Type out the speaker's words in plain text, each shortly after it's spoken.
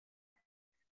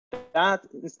that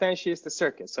instantiates the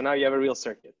circuit. So now you have a real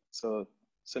circuit. So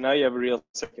now you have a real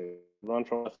circuit, run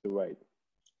from left to right.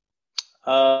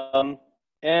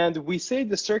 And we say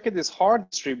the circuit is hard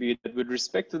distributed with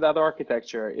respect to that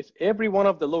architecture if every one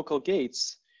of the local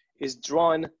gates is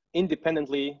drawn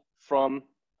independently from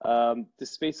the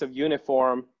space of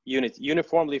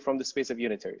uniformly from the space of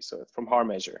unitary, so from Haar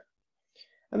measure.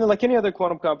 And then like any other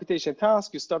quantum computation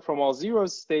task, you start from all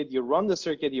zeros state, you run the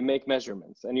circuit, you make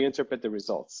measurements, and you interpret the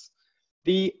results.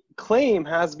 The claim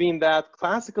has been that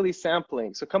classically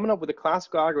sampling, so coming up with a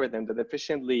classical algorithm that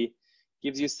efficiently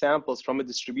gives you samples from a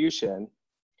distribution,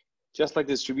 just like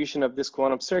the distribution of this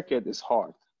quantum circuit, is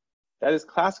hard. That is,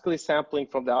 classically sampling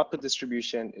from the output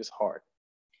distribution is hard.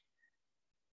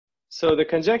 So the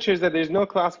conjecture is that there's no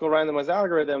classical randomized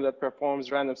algorithm that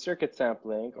performs random circuit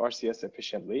sampling, RCS,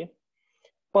 efficiently.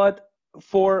 But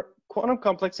for quantum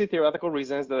complexity theoretical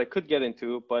reasons that I could get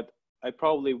into, but I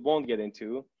probably won't get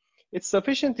into, it's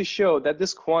sufficient to show that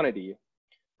this quantity,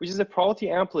 which is a probability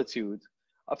amplitude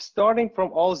of starting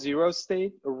from all zero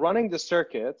state, running the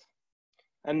circuit,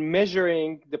 and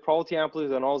measuring the probability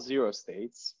amplitude on all zero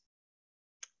states,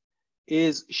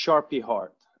 is sharply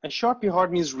hard. And sharply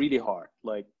hard means really hard.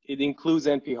 Like, it includes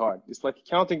NP-hard. It's like a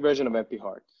counting version of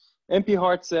NP-hard.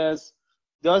 NP-hard says,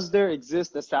 does there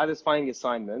exist a satisfying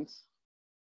assignment?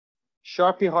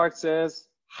 Sharply hard says,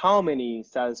 how many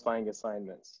satisfying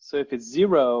assignments? So if it's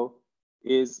 0,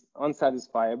 is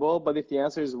unsatisfiable, but if the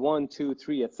answer is 1, 2,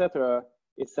 3, etc.,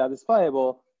 it's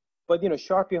satisfiable. But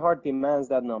sharply hard demands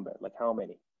that number, like how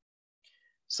many?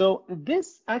 So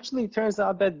this actually turns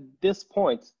out that this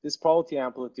point, this probability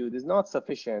amplitude, is not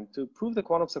sufficient to prove the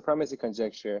quantum supremacy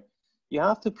conjecture. You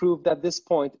have to prove that this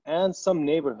point and some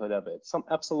neighborhood of it, some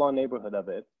epsilon neighborhood of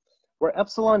it, where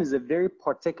epsilon is a very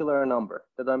particular number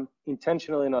that I'm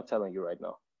intentionally not telling you right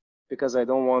now, because I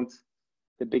don't want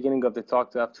the beginning of the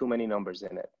talk to have too many numbers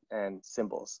in it and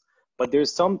symbols. But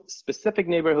there's some specific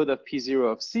neighborhood of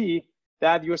P0 of C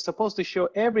that you're supposed to show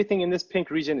everything in this pink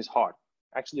region is hard.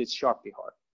 Actually, it's sharply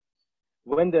hard.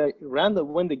 When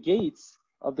the gates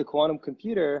of the quantum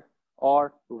computer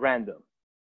are random.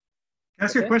 Can I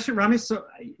ask you a question, Ramis? So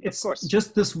it's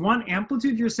just this one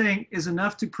amplitude you're saying is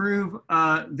enough to prove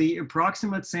the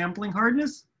approximate sampling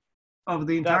hardness of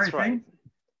the entire thing?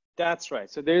 That's right.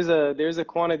 So there's a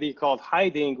quantity called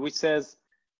hiding, which says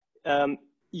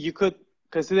you could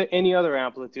consider any other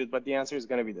amplitude, but the answer is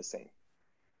going to be the same.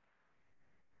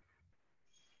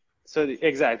 So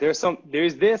exactly,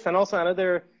 there's this, and also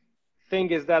another thing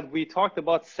is that we talked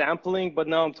about sampling, but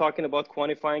now I'm talking about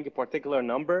quantifying a particular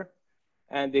number,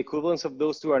 and the equivalence of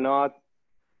those two are not,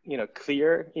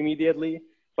 clear immediately.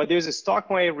 But there's a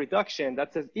Stockmeyer reduction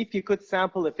that says if you could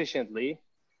sample efficiently,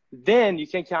 then you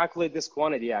can calculate this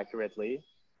quantity accurately.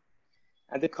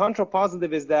 And the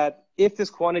contrapositive is that if this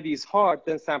quantity is hard,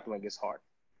 then sampling is hard.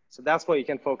 So that's why you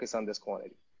can focus on this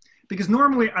quantity. Because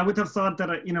normally I would have thought that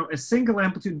a single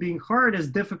amplitude being hard is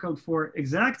difficult for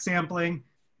exact sampling,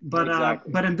 but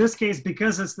exactly. But in this case,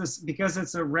 because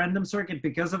it's a random circuit,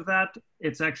 because of that,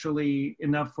 it's actually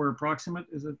enough for approximate.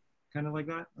 Is it kind of like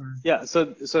that? Or? Yeah. So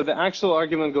the actual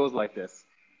argument goes like this: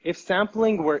 if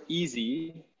sampling were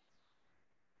easy,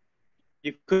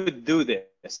 you could do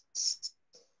this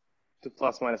to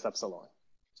plus minus epsilon.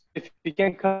 If you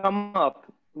can come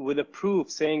up with a proof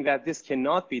saying that this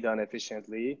cannot be done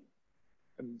efficiently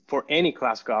for any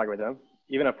classical algorithm,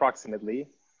 even approximately,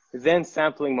 then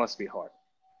sampling must be hard.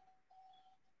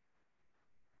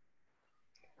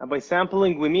 And by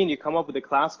sampling, we mean you come up with a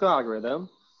classical algorithm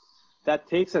that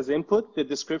takes as input the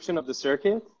description of the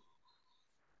circuit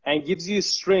and gives you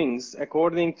strings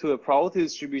according to a probability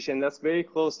distribution that's very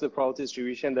close to the probability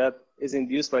distribution that is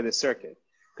induced by the circuit.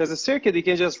 Because the circuit, you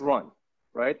can just run,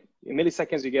 right? In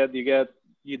milliseconds,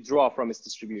 you draw from its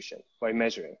distribution by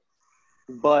measuring.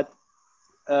 But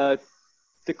the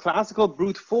classical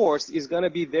brute force is going to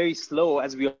be very slow,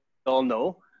 as we all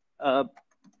know.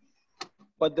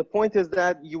 But the point is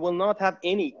that you will not have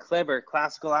any clever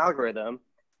classical algorithm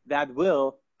that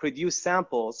will produce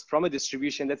samples from a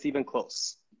distribution that's even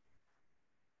close.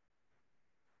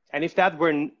 And if that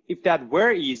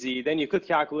were easy, then you could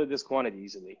calculate this quantity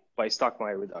easily by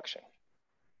Stockmeyer reduction.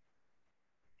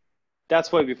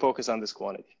 That's why we focus on this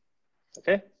quantity.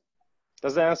 Okay?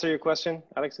 Does that answer your question,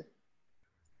 Alexei?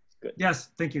 Good. Yes,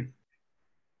 thank you.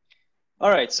 All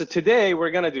right, so today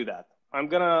we're gonna do that. I'm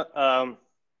gonna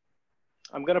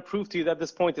prove to you that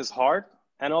this point is hard,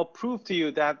 and I'll prove to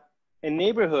you that a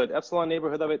neighborhood, epsilon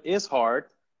neighborhood of it is hard,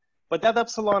 but that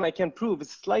epsilon I can prove is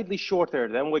slightly shorter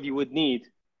than what you would need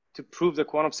to prove the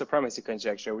quantum supremacy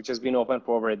conjecture, which has been open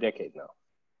for over a decade now.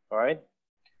 All right,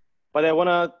 but I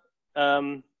wanna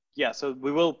yeah, so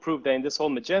we will prove that in this whole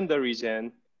magenta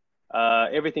region,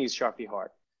 everything is sharply hard.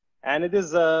 And it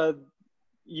is,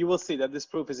 you will see that this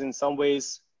proof is in some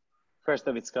ways first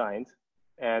of its kind.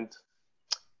 And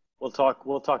we'll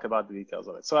talk about the details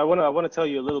of it. So I want to tell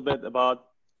you a little bit about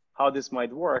how this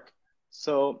might work.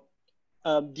 So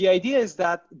the idea is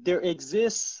that there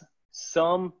exists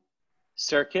some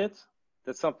circuit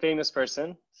that some famous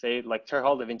person, say like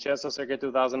Terhal de Vincenzo circuit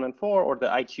 2004 or the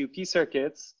IQP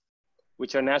circuits,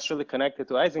 which are naturally connected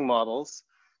to Ising models,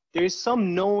 there is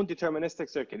some known deterministic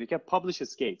circuit. You can publish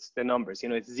its gates, the numbers,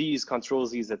 it's Z's, control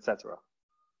Z's, etc.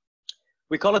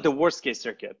 We call it the worst case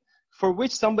circuit, for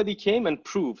which somebody came and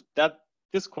proved that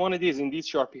this quantity is indeed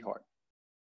sharply hard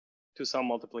to some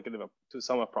multiplicative, to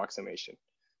some approximation.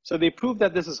 So they proved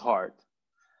that this is hard.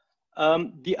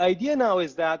 The idea now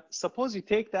is that suppose you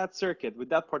take that circuit with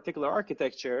that particular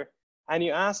architecture and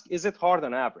you ask, is it hard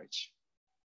on average?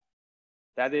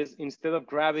 That is, instead of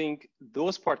grabbing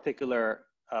those particular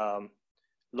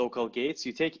local gates,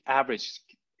 you take average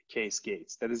case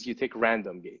gates. That is, you take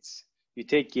random gates. You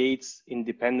take gates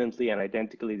independently and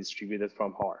identically distributed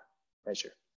from Haar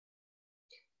measure.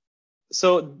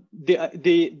 So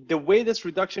the way this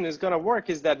reduction is going to work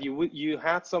is that you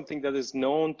had something that is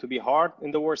known to be hard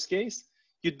in the worst case.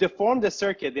 You deform the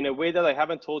circuit in a way that I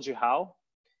haven't told you how,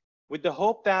 with the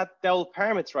hope that that will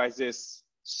parameterize this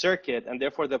circuit and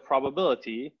therefore the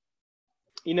probability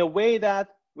in a way that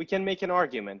we can make an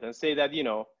argument and say that,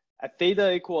 at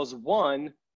theta equals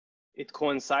 1, it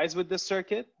coincides with this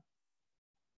circuit,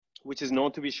 which is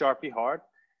known to be sharply hard.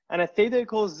 And at theta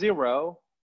equals 0,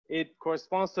 it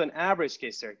corresponds to an average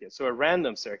case circuit, so a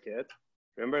random circuit.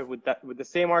 Remember, with the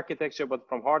same architecture, but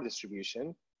from Haar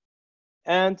distribution.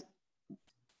 And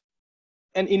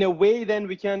in a way, then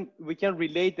we can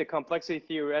relate the complexity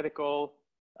theoretical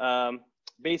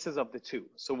basis of the two.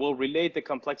 So we'll relate the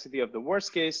complexity of the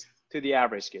worst case to the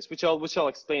average case, which I'll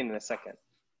explain in a second.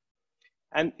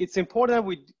 And it's important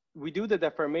that we do the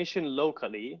deformation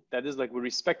locally. That is, like, we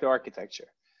respect the architecture.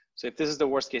 So if this is the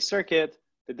worst case circuit,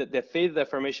 the theta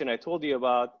deformation I told you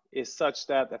about is such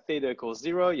that at theta equals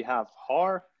 0, you have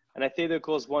Haar, and at theta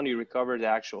equals 1, you recover the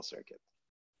actual circuit.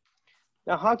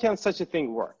 Now, how can such a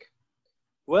thing work?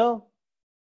 Well,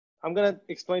 I'm going to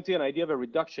explain to you an idea of a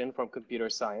reduction from computer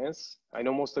science. I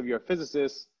know most of you are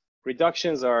physicists.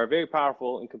 Reductions are very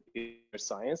powerful in computer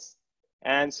science.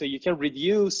 And so you can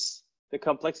reduce the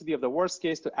complexity of the worst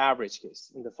case to average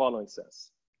case in the following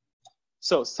sense.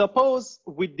 So suppose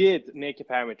we did make a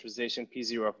parameterization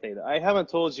P0 of theta. I haven't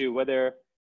told you whether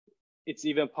it's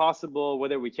even possible,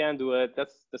 whether we can do it.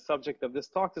 That's the subject of this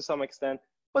talk to some extent.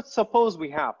 But suppose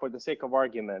we have, for the sake of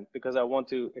argument, because I want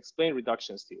to explain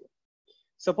reductions to you.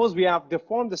 Suppose we have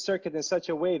deformed the circuit in such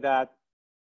a way that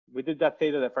we did that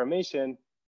theta deformation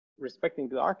respecting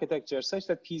the architecture such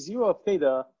that P0 of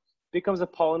theta becomes a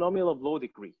polynomial of low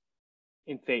degree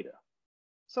in theta.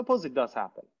 Suppose it does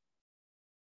happen.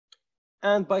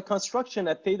 And by construction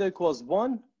at theta equals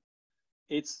 1,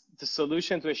 it's the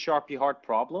solution to a sharply hard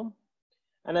problem.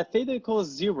 And at theta equals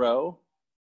 0,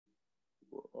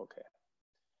 okay.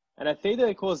 And at theta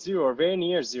equals 0, or very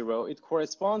near 0, it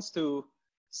corresponds to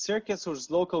circuits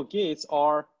whose local gates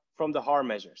are from the Haar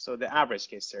measure. So the average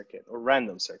case circuit or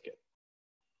random circuit.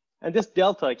 And this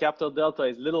delta, capital delta,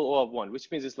 is little o of 1,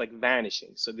 which means it's like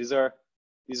vanishing. So these are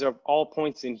all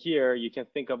points in here. You can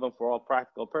think of them for all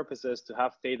practical purposes to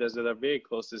have thetas that are very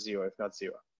close to 0, if not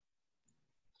 0.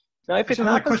 Now, if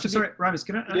another question, sorry, Ramis,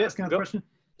 can I ask another question?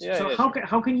 Yeah, so yeah,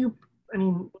 how can you, I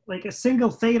mean, like a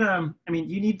single theta, I mean,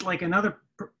 you need like another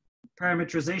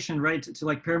parameterization, right, to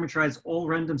like parameterize all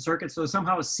random circuits. So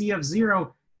somehow a C of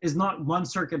 0 is not one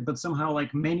circuit, but somehow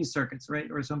like many circuits,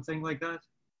 right, or something like that.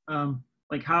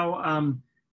 Like how,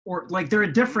 or like there are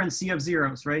different C of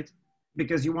zeros, right?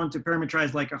 Because you want to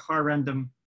parameterize like a Haar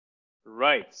random.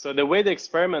 Right. So the way the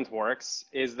experiment works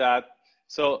is that,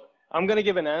 so I'm going to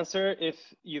give an answer.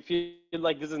 If you feel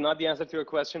like this is not the answer to your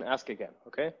question, ask again,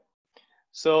 okay?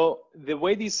 So the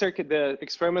way the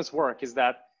experiments work is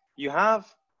that you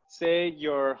have, say,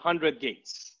 your 100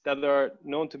 gates that are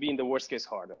known to be in the worst case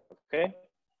hard, okay?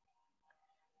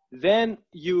 Then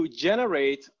you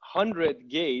generate 100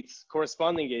 gates,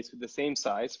 corresponding gates with the same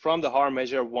size from the Haar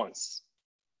measure once,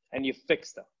 and you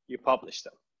fix them, you publish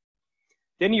them.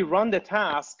 Then you run the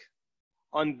task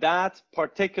on that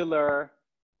particular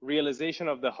realization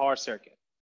of the Haar circuit,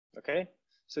 okay?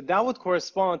 So that would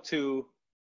correspond to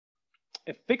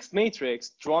a fixed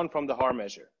matrix drawn from the Haar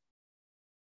measure.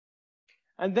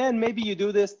 And then maybe you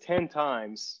do this 10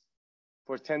 times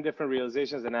for 10 different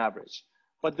realizations on average.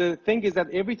 But the thing is that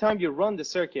every time you run the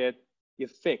circuit, you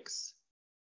fix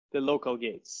the local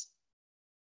gates.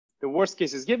 the worst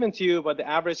case is given to you, but the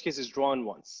average case is drawn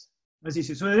once. I see.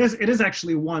 So it is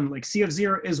actually one. Like C of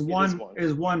 0 is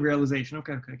one realization.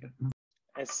 Okay, good.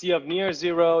 And C of near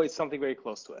 0 is something very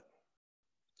close to it.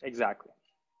 Exactly.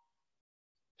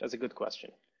 That's a good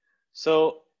question.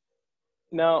 So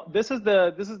now this is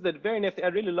the very nifty. I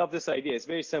really love this idea. It's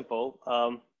very simple.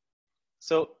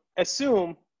 So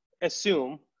assume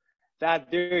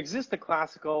that there exists a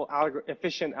classical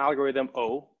efficient algorithm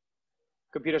O.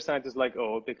 Computer scientists like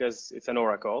O because it's an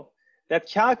oracle that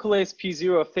calculates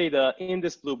P0 of theta in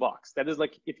this blue box. That is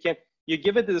like, you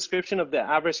give it the description of the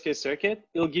average case circuit,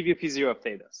 it'll give you P0 of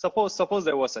theta. Suppose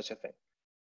there was such a thing.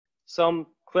 Some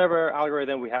clever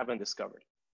algorithm we haven't discovered.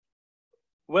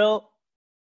 Well,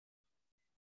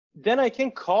 then I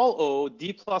can call O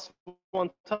d plus 1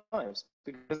 times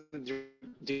because the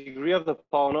degree of the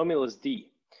polynomial is d.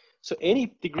 So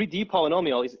any degree d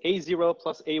polynomial is a0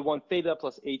 plus a1 theta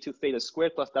plus a2 theta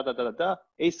squared plus da da da da da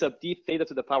a sub d theta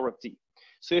to the power of d.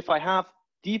 So if I have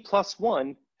d plus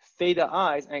 1 theta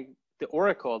i's and the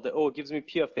oracle, the O gives me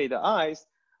p of theta i's,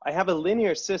 I have a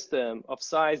linear system of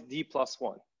size d plus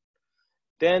 1.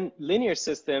 Then linear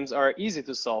systems are easy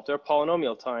to solve. They're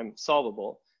polynomial time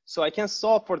solvable. So I can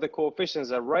solve for the coefficients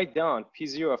that write down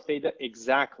P0 of theta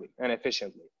exactly and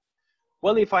efficiently.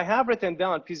 Well, if I have written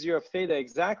down P0 of theta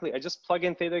exactly, I just plug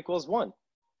in theta equals 1.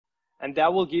 And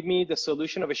that will give me the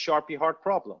solution of a Sharpie-Hart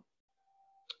problem.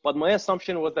 But my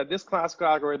assumption was that this classical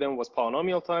algorithm was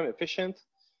polynomial time efficient.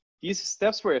 These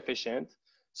steps were efficient.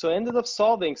 So I ended up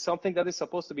solving something that is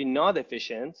supposed to be not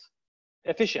efficient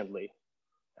efficiently.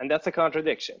 And that's a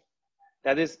contradiction.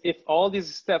 That is, if all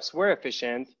these steps were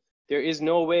efficient, there is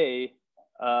no way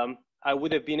I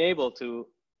would have been able to,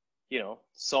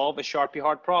 solve a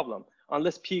Sharpie-Hart problem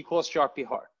unless P equals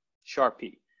Sharpie-Hart,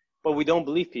 Sharpie. But we don't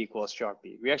believe P equals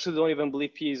Sharpie. We actually don't even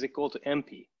believe P is equal to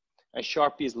MP, and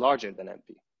Sharpie is larger than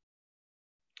MP.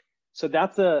 So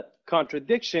that's a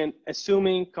contradiction,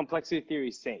 assuming complexity theory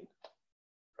is sane,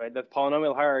 right? That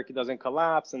polynomial hierarchy doesn't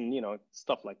collapse and,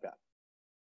 stuff like that.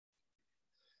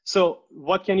 So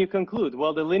what can you conclude?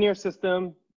 Well, the linear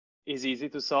system is easy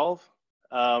to solve.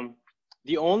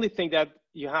 The only thing that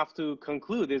you have to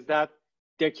conclude is that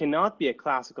there cannot be a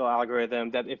classical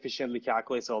algorithm that efficiently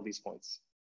calculates all these points.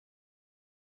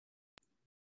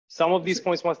 Some of these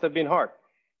points must have been hard.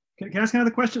 Can I ask another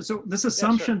question? So this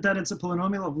assumption that it's a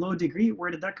polynomial of low degree,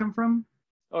 where did that come from?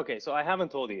 Okay, so I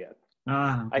haven't told you yet.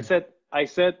 Okay. I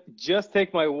said, just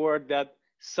take my word that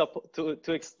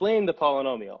to explain the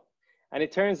polynomial. And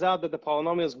it turns out that the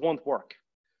polynomials won't work.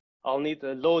 I'll need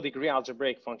the low degree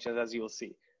algebraic functions, as you will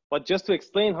see. But just to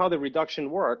explain how the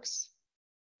reduction works,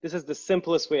 this is the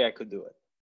simplest way I could do it.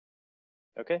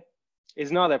 Okay?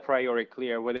 It's not a priori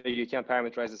clear whether you can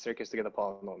parameterize the circuits to get a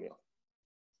polynomial.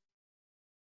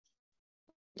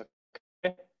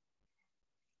 Okay?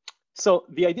 So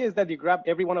the idea is that you grab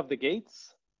every one of the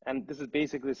gates, and this is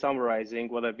basically summarizing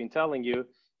what I've been telling you.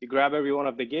 You grab every one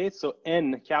of the gates. So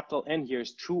N, capital N here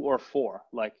is 2 or 4,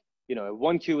 like, a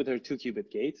 1 qubit or 2 qubit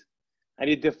gate. And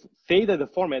you theta the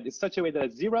format in such a way that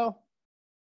at 0,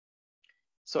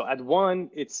 so at 1,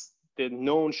 it's the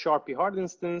known Sharpie-Hart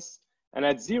instance, and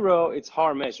at 0, it's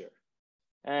Haar measure.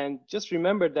 And just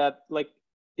remember that, like,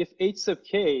 if H sub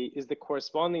k is the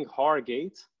corresponding Haar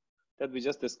gate that we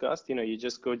just discussed, you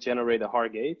just go generate a Haar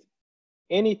gate.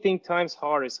 Anything times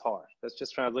Haar is Haar. That's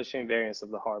just translation invariance of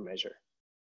the Haar measure,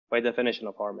 by definition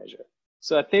of Haar measure.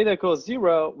 So at theta equals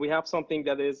 0, we have something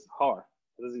that is Haar.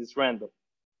 It's random.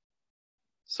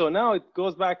 So now it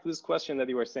goes back to this question that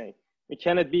you were saying.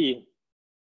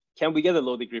 Can we get a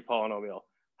low degree polynomial?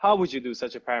 How would you do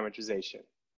such a parameterization,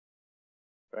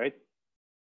 right?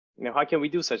 How can we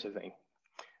do such a thing?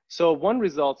 So one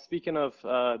result, speaking of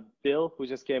Bill, who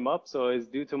just came up, so is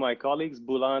due to my colleagues,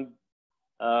 Buland,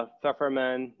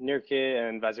 Pfefferman, Nirke,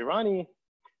 and Vazirani.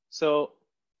 So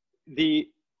the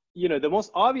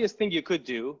most obvious thing you could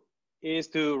do is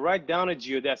to write down a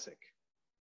geodesic.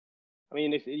 I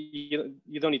mean, if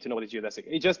you don't need to know what a geodesic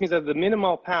is. It just means that the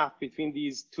minimal path between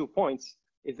these 2 points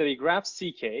is that you graph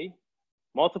CK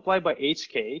multiplied by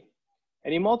HK,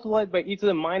 and you multiply it by e to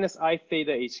the minus I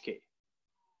theta HK.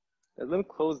 Now, let me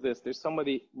close this. There's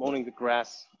somebody mowing the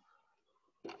grass.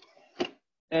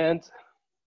 And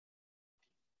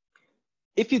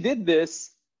if you did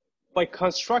this by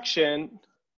construction,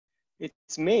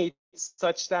 it's made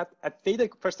such that at theta,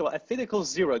 first of all, at theta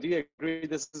equals 0, do you agree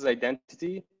this is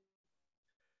identity?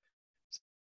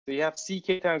 So you have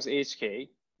CK times HK,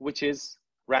 which is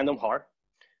random Haar.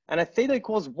 And at theta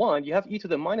equals 1, you have e to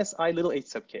the minus I little h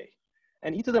sub k.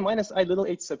 And e to the minus I little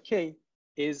h sub k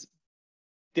is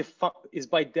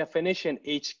by definition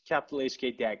capital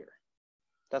HK dagger.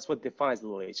 That's what defines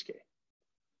little hk.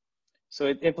 So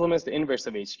it implements the inverse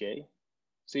of hk.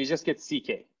 So you just get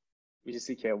ck, which is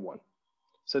ck of 1.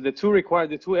 So the two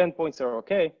endpoints are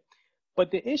okay.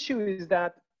 But the issue is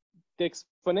that the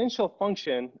exponential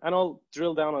function, and I'll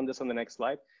drill down on this on the next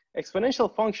slide,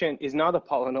 exponential function is not a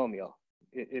polynomial.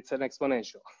 It's an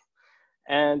exponential.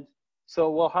 And so,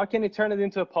 well, how can you turn it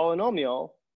into a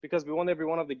polynomial? Because we want every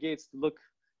one of the gates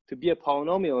to be a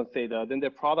polynomial in theta, then their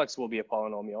products will be a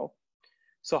polynomial.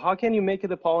 So how can you make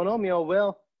it a polynomial?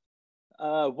 Well,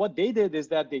 what they did is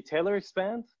that they Taylor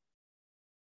expand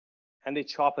and they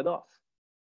chop it off.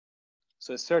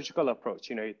 So a surgical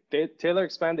approach, they Taylor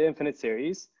expand the infinite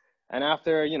series, and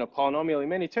after, polynomial in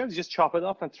many terms, just chop it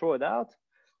off and throw it out.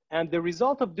 And the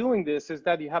result of doing this is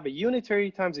that you have a unitary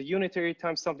times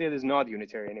something that is not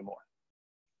unitary anymore.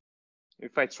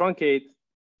 If I truncate,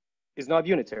 it's not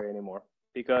unitary anymore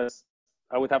because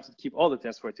I would have to keep all the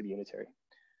terms for it to be unitary.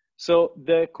 So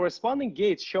the corresponding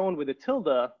gate shown with the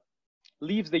tilde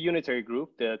leaves the unitary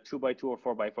group, the 2x2 or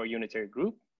 4x4 unitary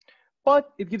group,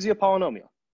 but it gives you a polynomial.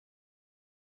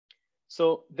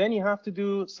 So then you have to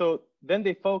do, so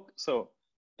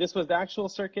this was the actual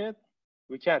circuit.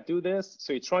 We can't do this,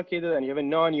 so you truncate it and you have a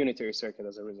non-unitary circuit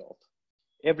as a result.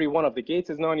 Every one of the gates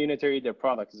is non-unitary, their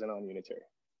product is a non-unitary.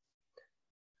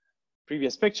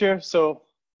 Previous picture, so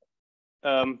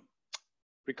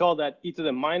recall that e to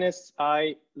the minus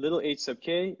I little h sub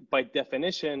k, by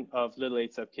definition of little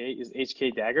h sub k, is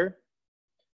hk dagger.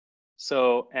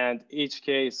 So, and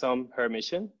hk is some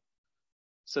Hermitian.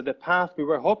 So the path we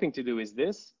were hoping to do is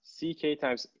this, ck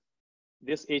times,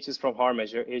 this h is from Haar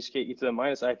measure, hk e to the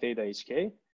minus I theta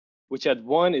hk, which at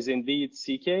 1 is indeed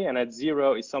ck, and at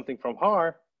 0 is something from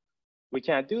Haar. We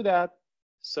can't do that,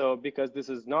 so because this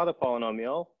is not a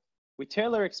polynomial, we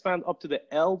Taylor expand up to the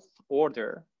nth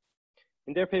order.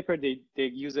 In their paper, they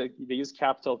use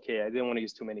capital K. I didn't want to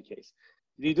use too many Ks.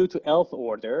 You do to nth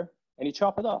order, and you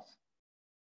chop it off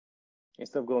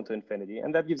instead of going to infinity,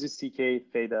 and that gives you ck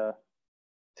theta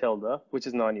tilde, which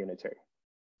is non-unitary.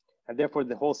 And therefore,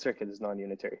 the whole circuit is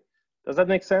non-unitary. Does that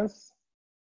make sense?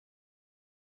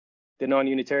 The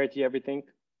non-unitarity, everything?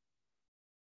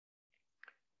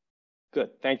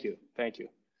 Good, thank you, thank you.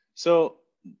 So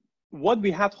what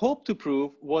we had hoped to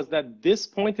prove was that this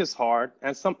point is hard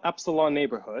and some epsilon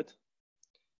neighborhood.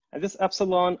 And this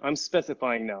epsilon I'm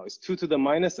specifying now is 2 to the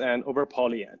minus n over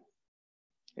poly n.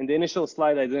 In the initial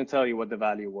slide, I didn't tell you what the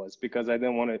value was because I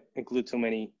didn't want to include too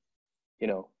many,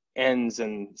 n's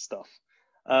and stuff.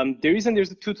 The reason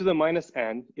there's a 2 to the minus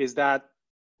n is that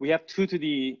we have 2 to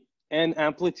the n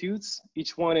amplitudes.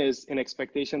 Each one is in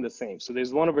expectation the same. So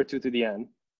there's 1 over 2 to the n,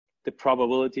 the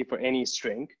probability for any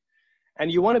string. And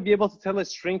you want to be able to tell a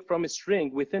string from a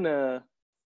string within a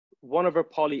 1 over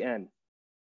poly n.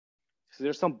 So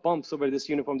there's some bumps over this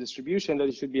uniform distribution that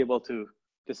you should be able to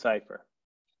decipher.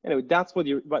 Anyway, that's what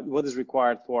is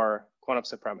required for quantum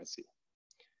supremacy.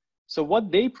 So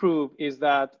what they prove is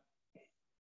that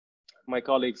my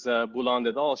colleagues Bouland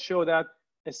et al. Show that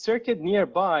a circuit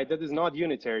nearby that is not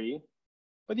unitary,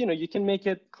 but you can make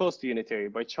it close to unitary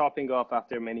by chopping off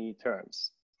after many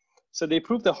terms. So they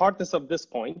prove the hardness of this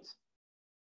point.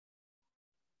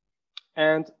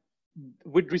 And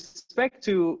with respect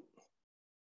to,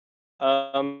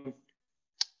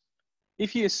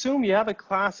 if you assume you have a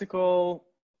classical,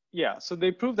 so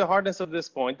they prove the hardness of this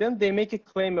point, then they make a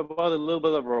claim about a little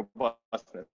bit of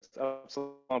robustness,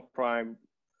 epsilon prime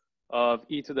of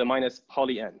e to the minus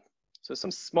poly n. So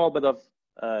some small bit of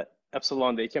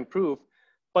epsilon they can prove,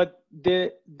 but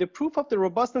the proof of the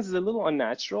robustness is a little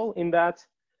unnatural in that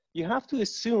you have to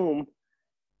assume.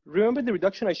 Remember the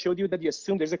reduction I showed you that you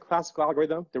assume there's a classical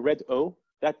algorithm, the red O,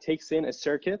 that takes in a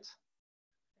circuit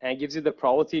and gives you the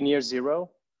probability near 0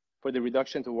 for the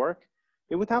reduction to work?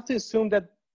 It would have to assume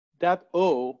that that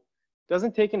O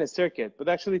doesn't take in a circuit, but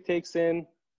actually takes in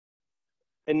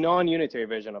a non-unitary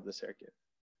version of the circuit.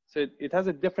 So it has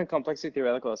a different complexity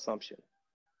theoretical assumption.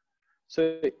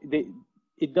 So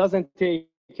it doesn't take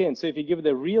in. So if you give it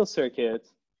a real circuit,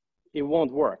 it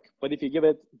won't work. But if you give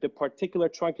it the particular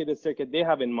truncated circuit they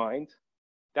have in mind,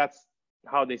 that's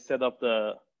how they set up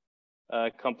the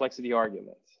complexity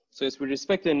argument. So it's with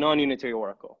respect to a non-unitary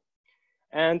oracle.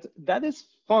 And that is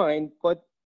fine, but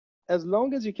as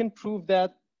long as you can prove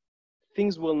that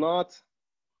things will not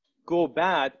go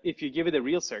bad if you give it a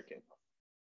real circuit.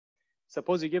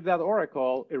 Suppose you give that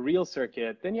oracle a real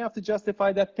circuit, then you have to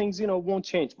justify that things won't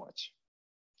change much.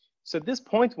 So this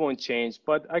point won't change,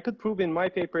 but I could prove in my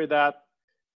paper that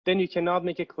then you cannot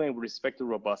make a claim with respect to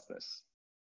robustness.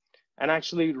 And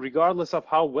actually, regardless of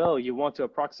how well you want to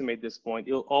approximate this point,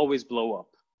 it'll always blow up.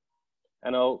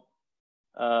 And I'll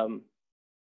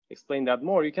explain that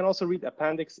more, you can also read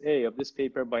Appendix A of this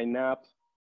paper by Knapp,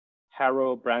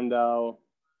 Harrow, Brandau,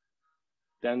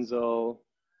 Denzel.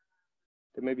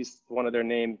 There may be one other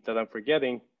name that I'm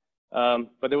forgetting.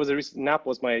 But there was a recent, Knapp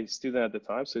was my student at the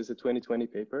time, so it's a 2020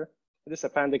 paper. This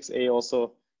Appendix A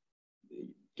also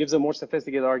gives a more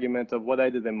sophisticated argument of what I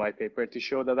did in my paper to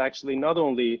show that actually not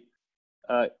only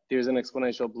there's an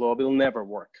exponential blow-up, it'll never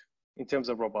work in terms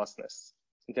of robustness,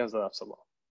 in terms of epsilon.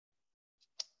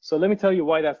 So let me tell you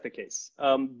why that's the case.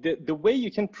 The way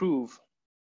you can prove,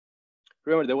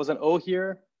 remember there was an O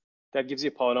here that gives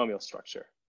you a polynomial structure.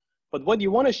 But what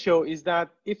you want to show is that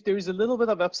if there is a little bit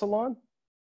of epsilon,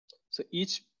 so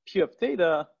each P of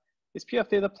theta is P of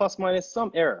theta plus minus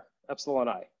some error, epsilon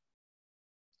I.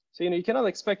 So you cannot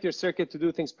expect your circuit to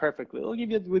do things perfectly. It'll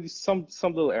give you with some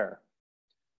little error.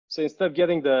 So instead of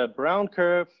getting the brown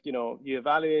curve, you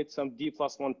evaluate some D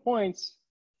plus 1 points,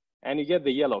 and you get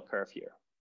the yellow curve here.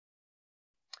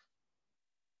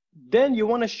 Then you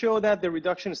want to show that the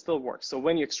reduction still works. So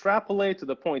when you extrapolate to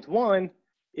the point 1,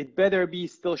 it better be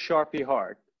still sharply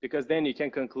hard, because then you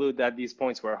can conclude that these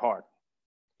points were hard,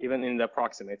 even in the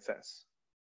approximate sense.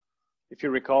 If you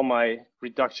recall my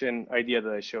reduction idea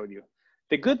that I showed you.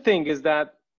 The good thing is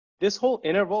that this whole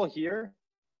interval here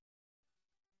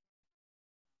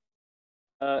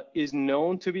is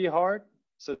known to be hard.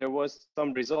 So there was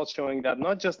some results showing that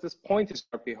not just this point is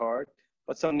sharply hard,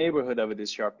 but some neighborhood of it is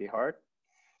sharply hard.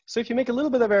 So if you make a little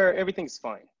bit of error, everything's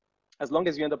fine, as long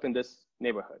as you end up in this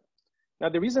neighborhood. Now,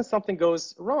 the reason something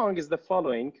goes wrong is the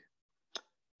following.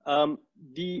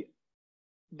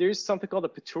 There's something called the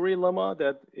Pituri lemma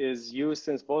that is used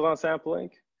in boson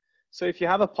sampling. So if you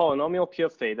have a polynomial P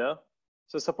of theta,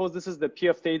 so suppose this is the P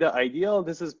of theta ideal,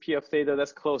 this is P of theta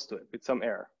that's close to it with some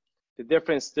error. The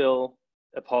difference still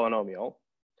a polynomial.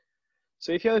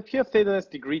 So if you have a P of theta that's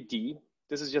degree D,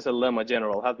 this is just a lemma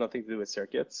general, has nothing to do with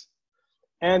circuits.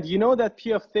 And you know that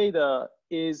P of theta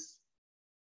is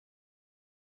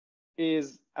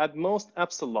at most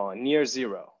epsilon near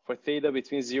 0 for theta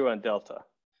between 0 and delta.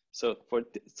 So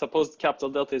suppose capital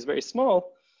delta is very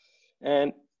small,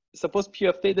 and suppose P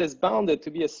of theta is bounded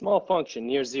to be a small function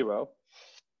near 0.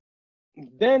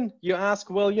 Then you ask,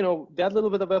 well, that little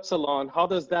bit of epsilon, how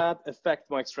does that affect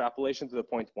my extrapolation to the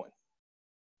point 1?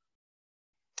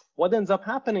 What ends up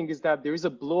happening is that there is a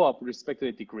blow up with respect to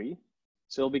the degree.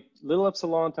 So it'll be little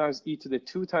epsilon times e to the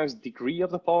 2 times degree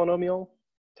of the polynomial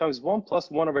times 1 plus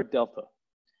 1 over delta.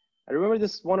 And remember,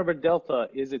 this 1 over delta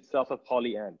is itself a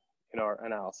poly n in our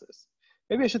analysis.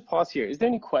 Maybe I should pause here. Is there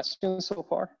any questions so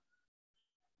far?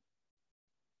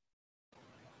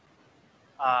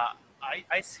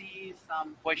 I see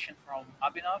some question from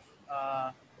Abhinav.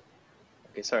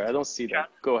 Okay, sorry, I don't see that.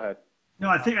 Go ahead. No,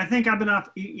 I think Abhinav,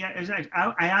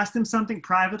 I asked him something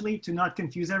privately to not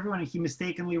confuse everyone, and he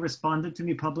mistakenly responded to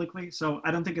me publicly. So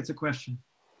I don't think it's a question.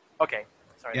 Okay,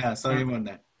 sorry. Yeah, sorry about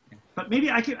that. But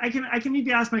maybe I can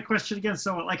maybe ask my question again.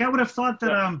 So like I would have thought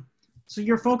that so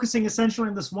you're focusing essentially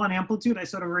on this one amplitude. I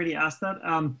sort of already asked that.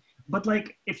 But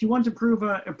like if you want to prove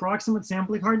approximate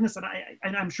sampling hardness,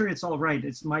 and I'm sure it's all right.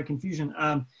 It's my confusion.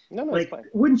 No, like, it's fine.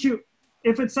 Wouldn't you,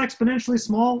 if it's exponentially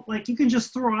small, like you can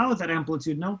just throw out that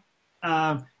amplitude, no?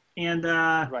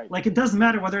 Right. Like it doesn't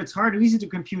matter whether it's hard or easy to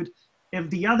compute. If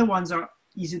the other ones are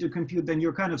easy to compute, then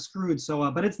you're kind of screwed.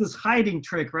 So, but it's this hiding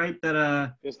trick, right?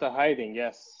 That it's the hiding,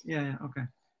 yes. Yeah. Okay.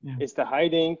 Yeah. It's the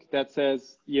hiding that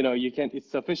says, you can.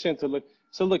 It's sufficient to look.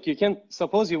 So look, you can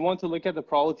suppose you want to look at the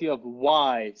probability of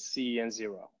y, c, and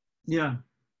 0. Yeah.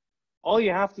 All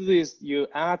you have to do is you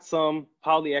add some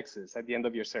poly x's at the end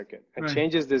of your circuit and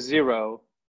changes the 0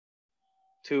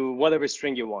 to whatever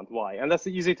string you want, y. And that's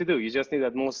easy to do. You just need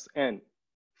at most n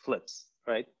flips,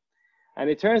 right? And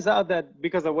it turns out that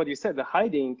because of what you said, the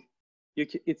hiding,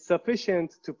 it's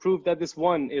sufficient to prove that this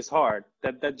one is hard,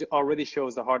 that already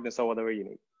shows the hardness of whatever you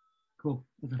need. Cool.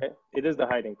 Okay? It is the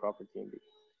hiding property indeed.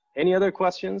 Any other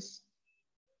questions?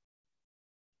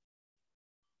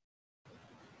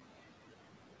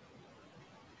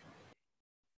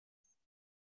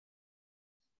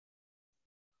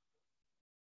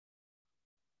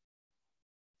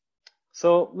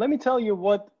 So let me tell you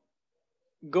what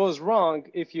goes wrong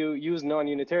if you use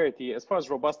non-unitarity as far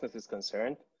as robustness is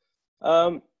concerned.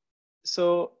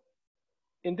 So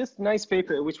in this nice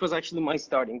paper, which was actually my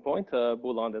starting point,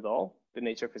 Bouland et al., the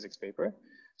Nature Physics paper.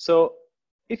 So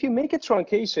if you make a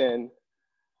truncation,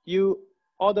 you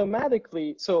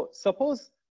automatically, so suppose,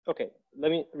 okay,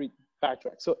 let me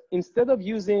backtrack. So instead of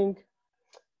using,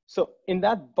 so in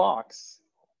that box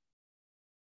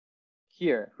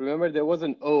here, remember there was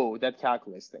an O that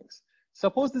calculates things.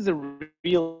 Suppose this is a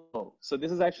real O. So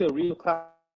this is actually a real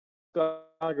classical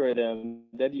algorithm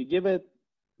that you give it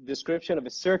description of a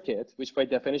circuit, which by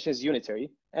definition is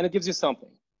unitary, and it gives you something.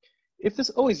 If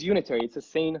this O is unitary, it's a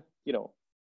sane,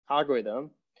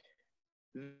 algorithm.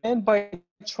 Then by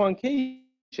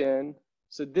truncation,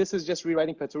 so this is just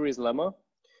rewriting Paturi's lemma.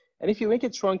 And if you make a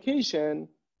truncation,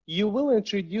 you will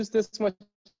introduce this much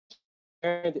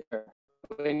error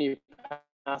when you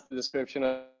pass the description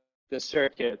of the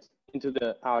circuit into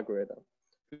the algorithm.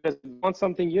 Because if you want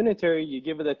something unitary, you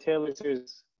give it a Taylor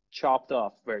series chopped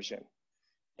off version.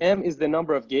 M is the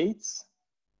number of gates,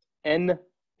 N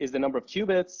is the number of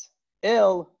qubits,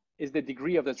 L is the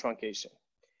degree of the truncation.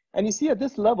 And you see at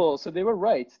this level, so they were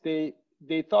right. They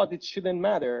thought it shouldn't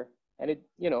matter, and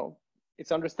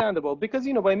it's understandable because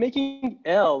by making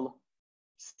L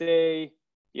say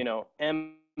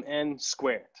mn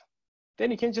squared,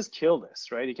 then you can just kill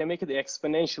this, right? You can make it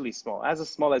exponentially small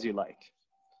as you like.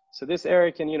 So this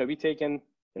error can be taken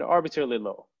arbitrarily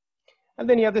low. And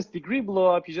then you have this degree blow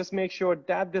up. You just make sure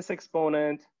that this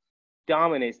exponent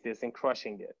dominates this and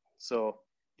crushing it. So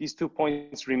these 2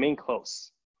 points remain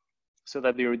close so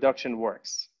that the reduction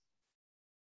works.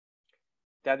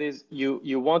 That is,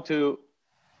 you want to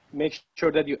make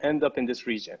sure that you end up in this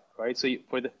region, right? So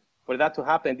for that to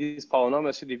happen, these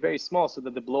polynomials should be very small so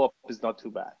that the blow up is not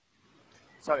too bad.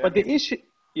 Sorry, but the issue,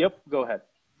 yep, go ahead.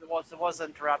 There was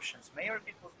interruptions. May you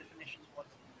repeat those definitions? What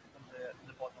on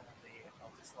the bottom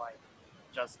of the slide?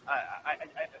 Just I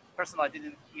personally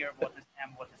didn't hear what is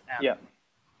M, what is N. Yeah.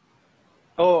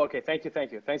 Oh, okay. Thank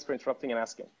you. Thanks for interrupting and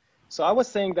asking. So I was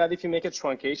saying that if you make a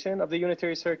truncation of the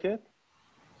unitary circuit,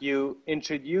 you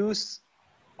introduce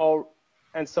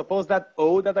and suppose that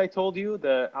O that I told you,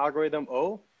 the algorithm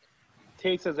O,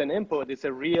 takes as an input, it's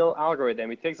a real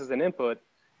algorithm. It takes as an input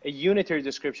a unitary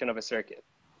description of a circuit.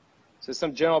 So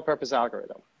some general purpose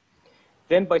algorithm.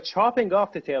 Then by chopping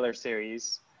off the Taylor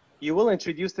series, you will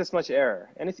introduce this much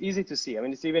error. And it's easy to see. I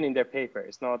mean, it's even in their paper.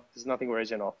 There's nothing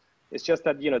original. It's just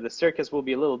that, the circuits will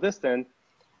be a little distant.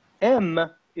 M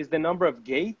is the number of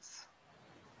gates.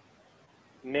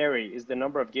 Mary is the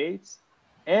number of gates.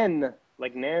 N,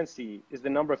 like Nancy, is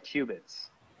the number of qubits.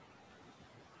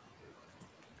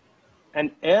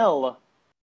 And L,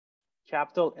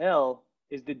 capital L,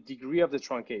 is the degree of the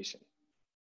truncation.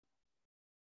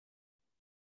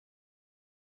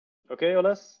 Okay,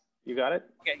 Olas? You got it?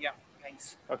 Okay, yeah,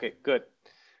 thanks. Okay, good.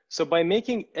 So by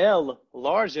making L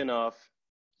large enough,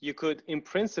 you could, in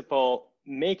principle,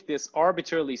 make this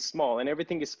arbitrarily small and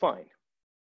everything is fine.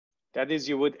 That is,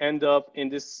 you would end up in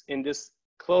this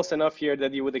close enough here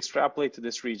that you would extrapolate to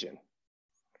this region.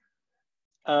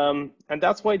 And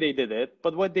that's why they did it.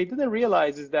 But what they didn't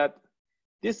realize is that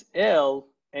this L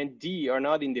and D are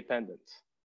not independent.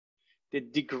 The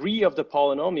degree of the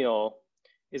polynomial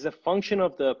is a function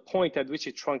of the point at which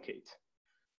it truncates.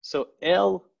 So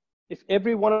L, if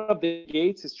every one of the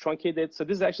gates is truncated, so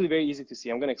this is actually very easy to see.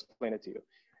 I'm going to explain it to you.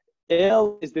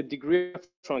 L is the degree of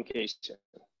truncation.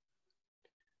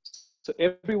 So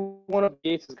every one of the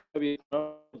gates is going to be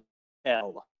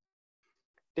L.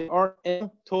 There are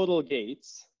N total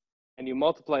gates, and you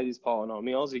multiply these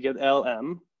polynomials, you get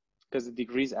LM, because the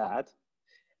degrees add.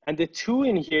 And the 2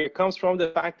 in here comes from the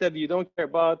fact that you don't care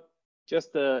about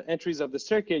just the entries of the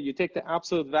circuit. You take the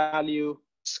absolute value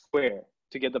square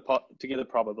to get the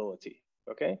probability,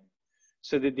 okay?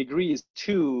 So the degree is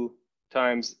 2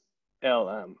 times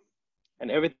LM,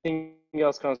 and everything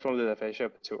else comes from the definition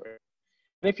of Paturi.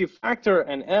 And if you factor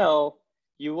an L,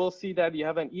 you will see that you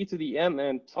have an e to the m,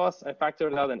 and plus I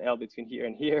factored out an L between here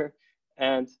and here.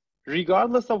 And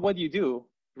regardless of what you do,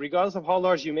 regardless of how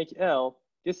large you make L,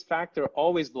 this factor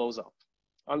always blows up.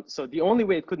 So the only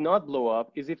way it could not blow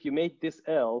up is if you make this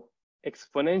L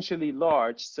exponentially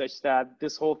large such that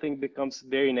this whole thing becomes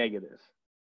very negative.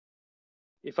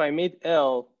 If I made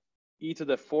L e to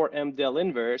the 4m del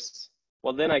inverse,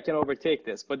 well, then I can overtake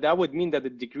this. But that would mean that the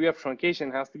degree of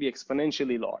truncation has to be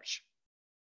exponentially large,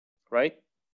 right?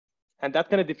 And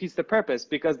that kind of defeats the purpose,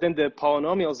 because then the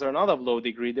polynomials are not of low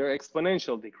degree, they're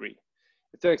exponential degree.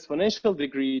 If they're exponential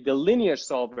degree, the linear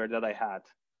solver that I had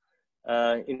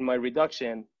in my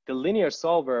reduction, the linear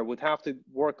solver would have to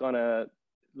work on a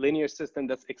linear system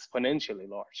that's exponentially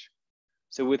large.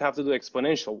 So we'd have to do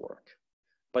exponential work.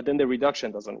 But then the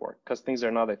reduction doesn't work because things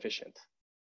are not efficient.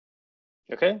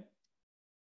 Okay?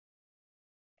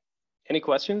 Any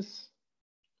questions?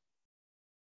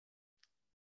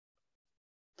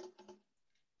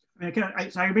 So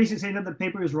you're basically saying that the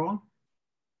paper is wrong?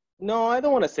 No, I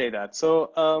don't want to say that.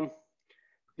 So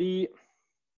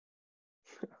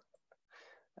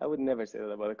I would never say that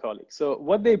about a colleague. So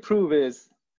what they prove is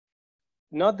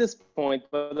not this point,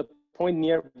 but the point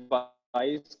nearby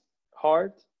is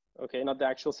hard. Okay, not the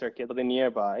actual circuit, but the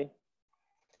nearby.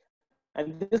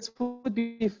 And this would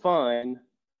be fine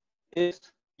if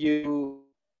you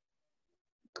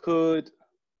could,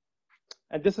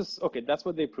 and this is, okay, that's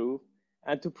what they prove.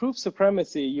 And to prove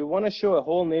supremacy, you want to show a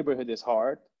whole neighborhood is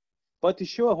hard. But to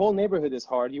show a whole neighborhood is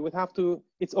hard, you would have to,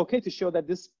 it's okay to show that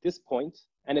this point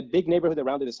and a big neighborhood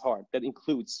around it is hard. That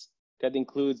includes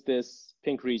this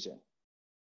pink region.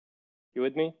 You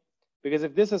with me? Because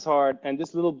if this is hard and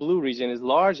this little blue region is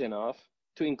large enough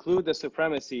to include the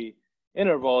supremacy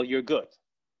interval, you're good.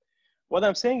 What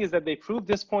I'm saying is that they prove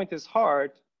this point is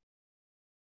hard,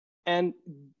 and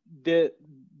the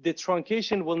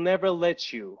truncation will never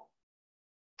let you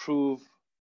prove,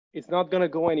 it's not going to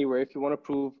go anywhere if you want to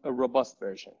prove a robust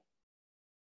version.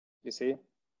 You see?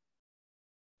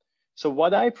 So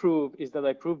what I prove is that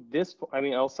I prove this,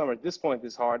 I'll summarize, this point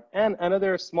is hard and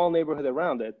another small neighborhood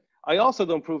around it. I also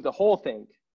don't prove the whole thing.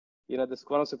 You know, this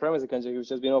quantum supremacy conjecture, which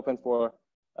has been open for,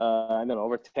 I don't know,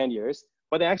 over 10 years,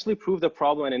 but they actually prove the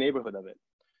problem and a neighborhood of it.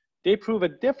 They prove a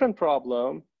different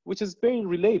problem, which is very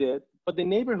related, but the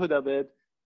neighborhood of it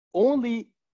only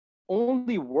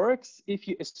works if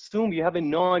you assume you have a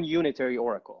non-unitary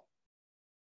oracle.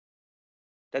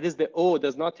 That is, the O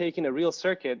does not take in a real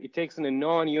circuit, it takes in a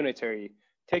non-unitary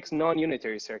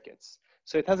circuits.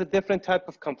 So it has a different type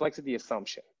of complexity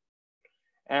assumption.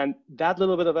 And that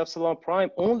little bit of epsilon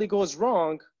prime only goes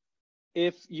wrong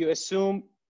if you assume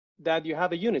that you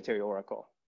have a unitary oracle.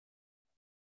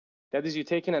 That is, you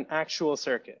take in an actual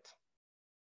circuit,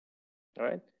 all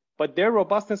right? But their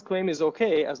robustness claim is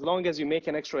okay as long as you make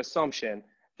an extra assumption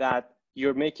that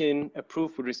you're making a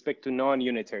proof with respect to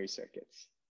non-unitary circuits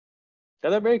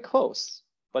that are very close,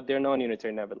 but they're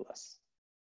non-unitary nevertheless.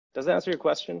 Does that answer your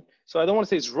question? So I don't want to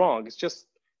say it's wrong. It's just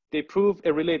they prove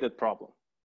a related problem.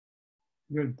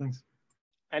 Good, thanks.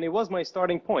 And it was my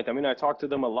starting point. I mean, I talked to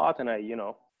them a lot, and I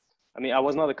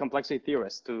was not a complexity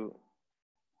theorist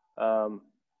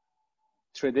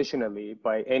traditionally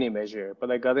by any measure, but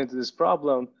I got into this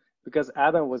problem because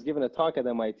Adam was giving a talk at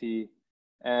MIT,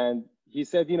 and he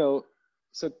said,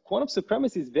 so quantum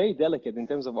supremacy is very delicate in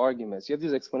terms of arguments. You have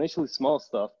this exponentially small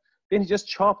stuff. Then he just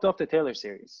chopped off the Taylor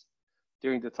series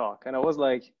during the talk. And I was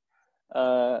like,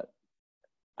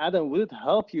 Adam, would it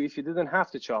help you if you didn't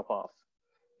have to chop off?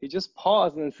 He just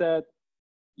paused and said,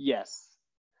 yes.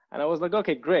 And I was like,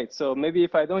 okay, great. So maybe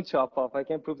if I don't chop off, I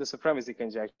can prove the supremacy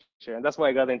conjecture. And that's why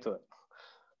I got into it.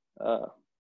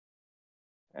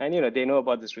 And they know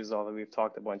about this result that we've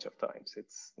talked a bunch of times.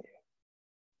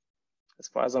 As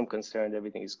far as I'm concerned,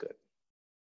 everything is good.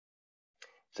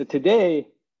 So today,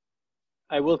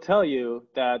 I will tell you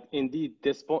that indeed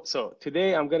so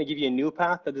today I'm going to give you a new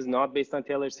path that is not based on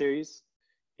Taylor series.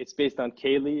 It's based on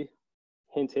Cayley,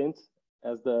 hint, hint,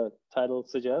 as the title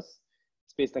suggests.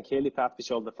 It's based on Cayley path,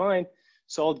 which I'll define.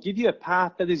 So I'll give you a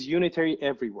path that is unitary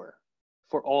everywhere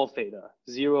for all theta,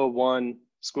 0, 1,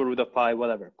 square root of pi,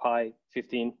 whatever, pi,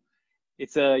 15.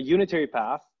 It's a unitary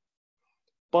path.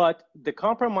 But the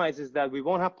compromise is that we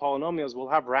won't have polynomials, we'll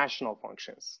have rational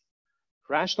functions.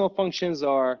 Rational functions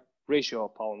are ratio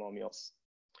of polynomials.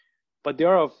 But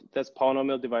that's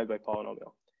polynomial divided by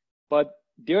polynomial. But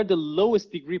they're the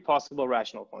lowest degree possible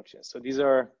rational functions. So these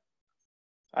are,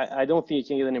 I don't think you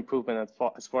can get an improvement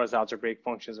as far as algebraic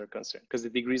functions are concerned, because the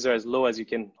degrees are as low as you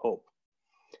can hope.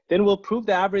 Then we'll prove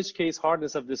the average case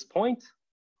hardness of this point,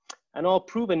 and I'll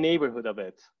prove a neighborhood of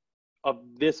it, of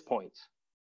this point,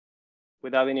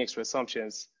 without any extra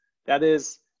assumptions. That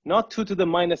is not 2 to the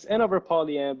minus n over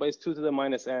poly n, but it's 2 to the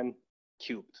minus n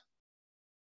cubed.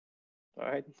 All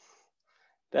right,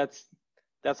 that's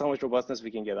how much robustness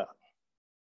we can get out.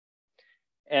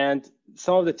 And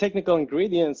some of the technical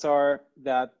ingredients are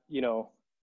that,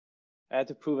 I had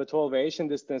to prove a total variation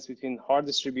distance between hard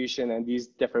distribution and these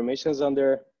deformations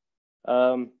under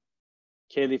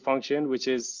Cayley function, which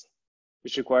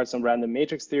requires some random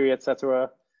matrix theory, etc.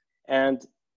 And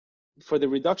for the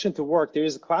reduction to work, there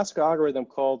is a classical algorithm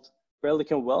called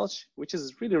Berlekamp-Welch, which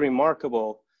is really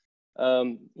remarkable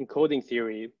encoding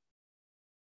theory.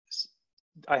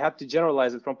 I have to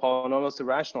generalize it from polynomials to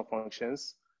rational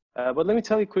functions. But let me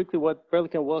tell you quickly what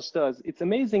Berlekamp-Welch does. It's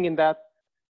amazing in that,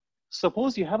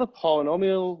 suppose you have a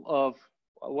polynomial of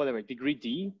whatever, degree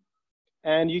d,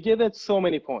 and you give it so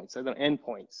many points, I don't know, n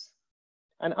points.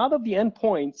 And out of the n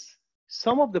points,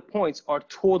 some of the points are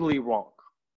totally wrong.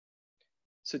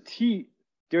 So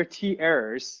there are t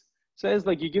errors. So it's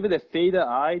like you give it a theta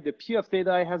I, the p of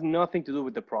theta I has nothing to do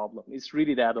with the problem. It's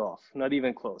really that off, not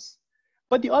even close.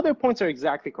 But the other points are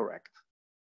exactly correct.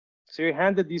 So you're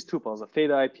handed these tuples of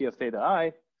theta I, p of theta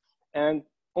I, and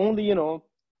only,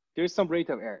 there's some rate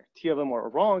of error. T of them are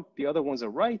wrong, the other ones are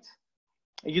right.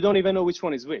 You don't even know which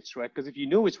one is which, right? Because if you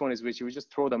knew which one is which, you would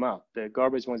just throw them out. The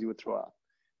garbage ones you would throw out.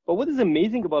 But what is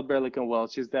amazing about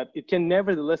Berleton-Welch is that it can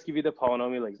nevertheless give you the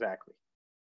polynomial exactly.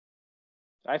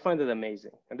 I find it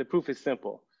amazing, and the proof is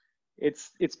simple.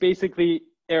 It's basically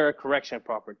error correction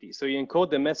property. So you encode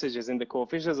the messages in the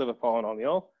coefficients of a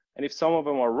polynomial, and if some of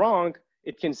them are wrong,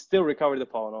 it can still recover the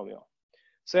polynomial.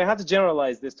 So I had to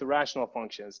generalize this to rational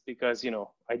functions because, you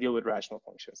know, I deal with rational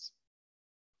functions.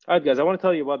 All right, guys, I want to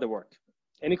tell you about the work.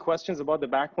 Any questions about the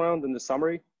background and the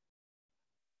summary?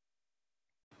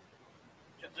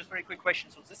 Just very quick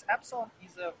question. So this epsilon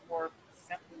is for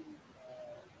sample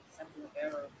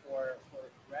error for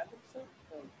random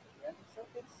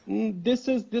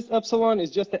circuits? This epsilon is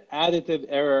just the additive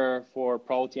error for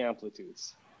probability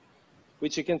amplitudes,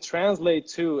 which you can translate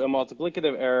to a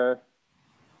multiplicative error,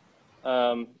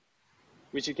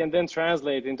 which you can then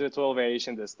translate into a total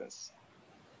variation distance.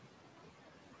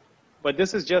 But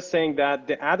this is just saying that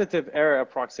the additive error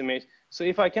approximation. So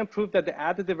if I can prove that the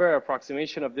additive error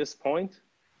approximation of this point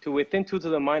to within 2 to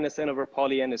the minus n over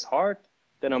poly n is hard,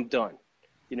 then I'm done.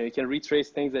 You know, you can retrace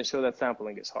things and show that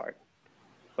sampling is hard.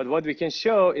 But what we can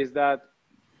show is that,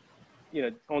 you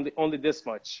know, only this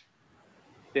much.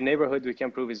 The neighborhood we can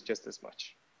prove is just as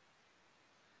much.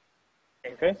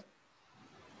 Okay?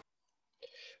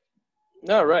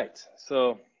 All right.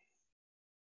 So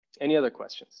any other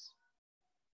questions?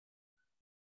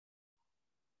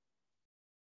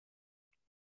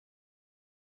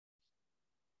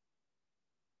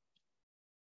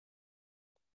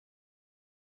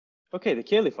 Okay, the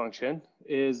Cayley function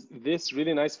is this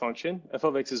really nice function. F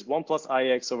of x is 1 plus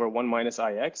ix over 1 minus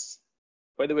ix.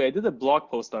 By the way, I did a blog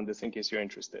post on this in case you're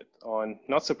interested, on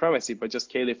not supremacy, but just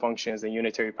Cayley functions and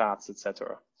unitary paths,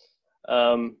 etc.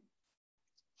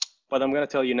 But I'm going to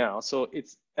tell you now. So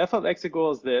it's f of x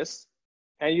equals this,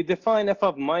 and you define f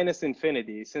of minus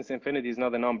infinity, since infinity is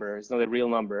not a number, it's not a real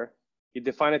number, you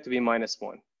define it to be minus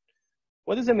 1.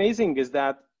 What is amazing is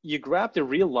that you grab the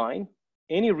real line,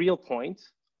 any real point,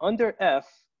 under f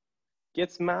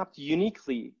gets mapped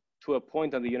uniquely to a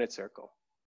point on the unit circle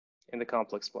in the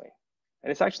complex plane.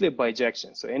 And it's actually a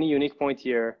bijection. So any unique point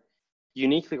here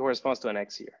uniquely corresponds to an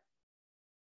x here.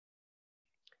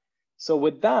 So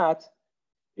with that,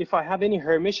 if I have any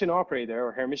Hermitian operator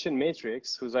or Hermitian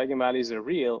matrix whose eigenvalues are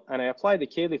real, and I apply the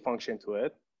Cayley function to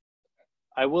it,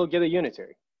 I will get a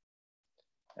unitary.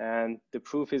 And the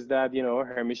proof is that, you know,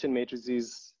 Hermitian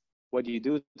matrices, what you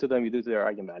do to them, you do to their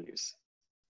eigenvalues,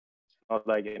 not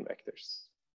eigenvectors.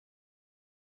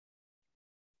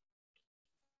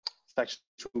 It's actually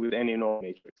true with any normal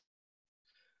matrix.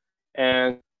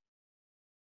 And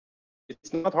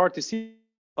it's not hard to see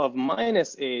of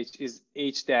minus h is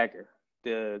h dagger,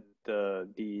 the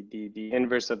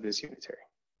inverse of this unitary.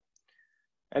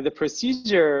 And the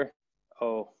procedure,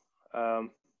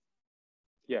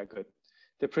 yeah, good.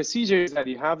 The procedure is that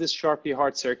you have this sharp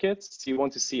P-hard circuit,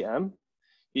 C1 to Cm.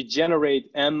 You generate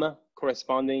M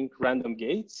corresponding random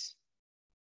gates.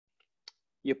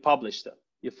 You publish them,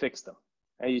 you fix them,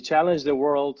 and you challenge the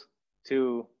world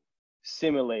to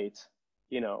simulate,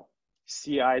 you know,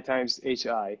 Ci times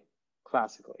Hi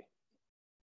classically.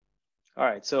 All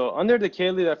right, so under the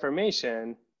Cayley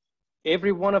deformation,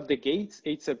 every one of the gates,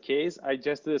 H sub k's, I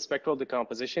just did a spectral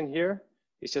decomposition here.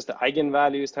 It's just the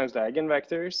eigenvalues times the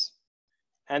eigenvectors.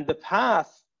 And the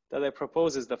path that I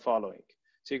propose is the following.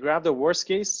 So you grab the worst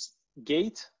case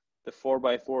gate, the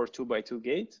 4x4 or 2x2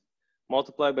 gate,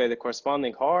 multiply by the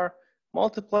corresponding har,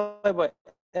 multiply by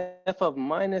f of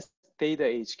minus theta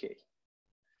hk.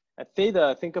 At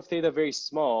theta, think of theta very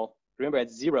small. Remember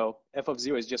at 0, f of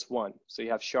 0 is just 1. So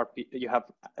you have sharp, you have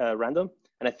random.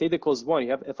 And at theta equals 1,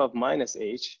 you have f of minus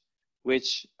h,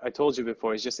 which I told you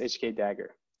before is just hk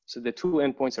dagger. So the two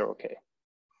endpoints are okay.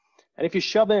 And if you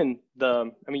shove in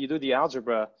you do the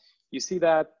algebra, you see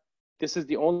that this is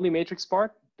the only matrix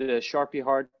part, the sharp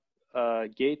P-hard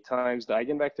gate times the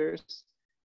eigenvectors.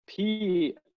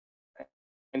 P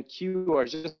and Q are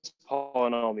just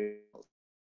polynomials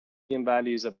in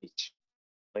values of each.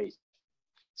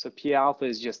 So P alpha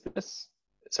is just this,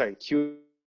 sorry, Q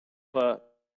alpha,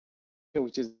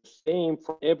 which is the same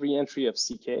for every entry of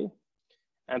CK.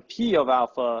 And P of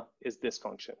alpha is this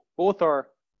function. Both are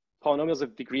polynomials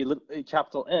of degree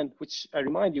capital N, which I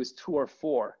remind you is 2 or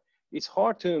 4. It's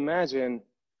hard to imagine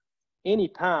any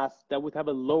path that would have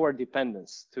a lower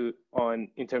dependence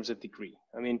in terms of degree.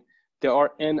 I mean, there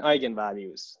are n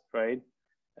eigenvalues, right?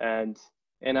 And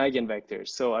n eigenvectors.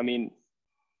 So, I mean,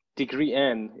 degree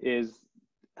n is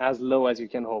as low as you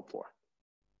can hope for.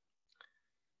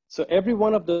 So every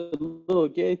one of the little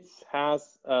gates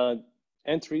has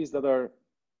entries that are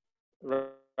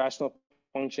rational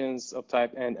functions of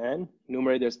type n.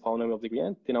 Numerator is polynomial of degree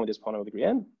n, denominator is polynomial of degree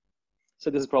n. So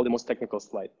this is probably the most technical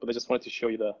slide, but I just wanted to show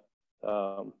you the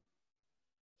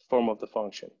form of the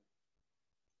function.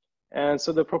 And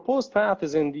so the proposed path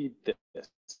is indeed this,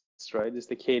 right? It's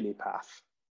the Cayley path.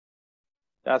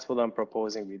 That's what I'm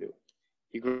proposing we do.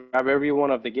 You grab every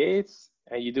one of the gates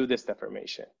and you do this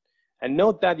deformation. And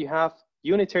note that you have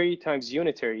unitary times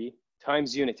unitary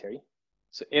times unitary.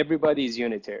 So everybody is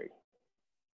unitary.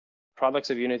 Products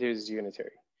of unitaries is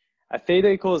unitary. At theta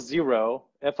equals 0,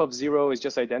 f of 0 is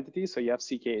just identity, so you have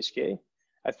ck, hk.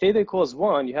 At theta equals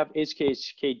 1, you have hk,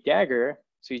 hk dagger,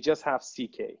 so you just have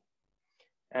ck.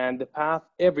 And the path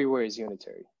everywhere is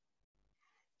unitary.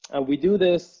 And we do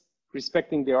this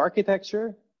respecting the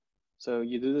architecture. So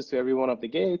you do this to every one of the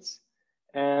gates.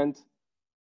 And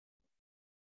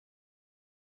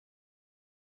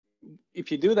if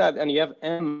you do that and you have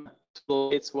m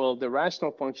total gates, well, the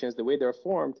rational functions, the way they're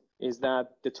formed is that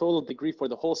the total degree for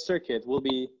the whole circuit will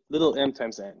be little m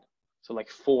times n. So like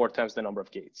 4 times the number of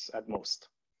gates at most.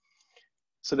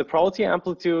 So the probability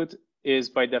amplitude is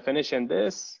by definition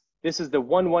this. This is the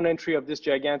 1 entry of this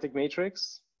gigantic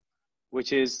matrix,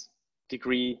 which is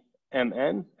degree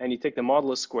mn, and you take the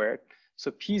modulus squared.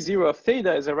 So P0 of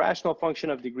theta is a rational function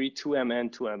of degree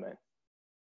 2mn, 2mn.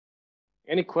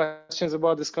 Any questions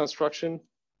about this construction?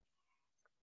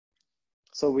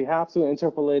 So we have to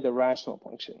interpolate a rational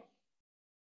function.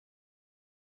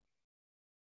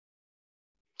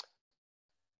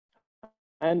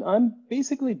 And I'm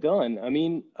basically done. I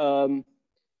mean,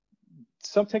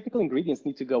 some technical ingredients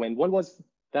need to go in. One was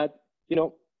that, you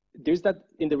know, there's that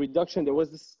in the reduction, there was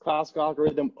this classical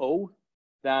algorithm O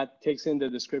that takes in the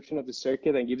description of the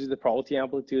circuit and gives you the probability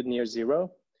amplitude near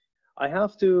 0. I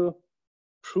have to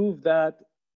prove that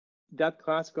that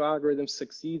classical algorithm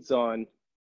succeeds on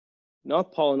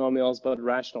not polynomials, but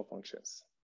rational functions.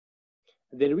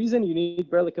 The reason you need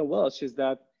Berlik and Welch is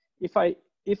that if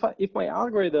my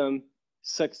algorithm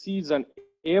succeeds on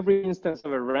every instance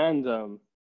of a random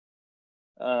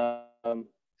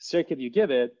circuit you give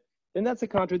it, then that's a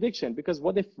contradiction, because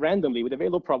what if randomly, with a very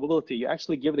low probability, you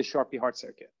actually give it a sharp P-Hard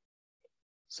circuit?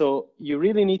 So you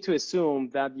really need to assume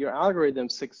that your algorithm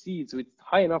succeeds with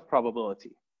high enough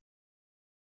probability.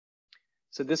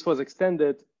 So this was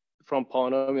extended from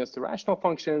polynomials to rational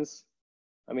functions.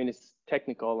 I mean, it's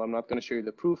technical. I'm not going to show you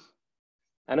the proof.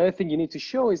 Another thing you need to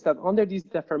show is that under these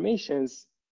deformations,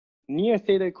 near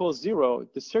theta equals 0,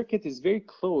 the circuit is very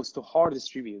close to hard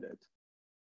distributed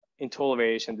in total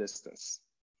variation distance.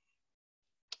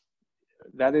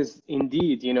 That is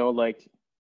indeed, you know, like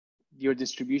your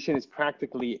distribution is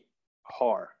practically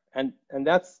hard, and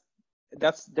that's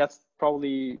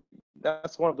probably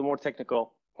one of the more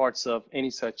technical parts of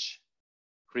any such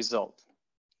result.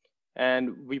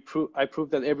 And I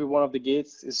proved that every one of the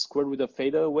gates is square root of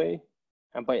theta away,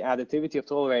 and by additivity of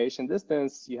total variation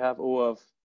distance, you have O of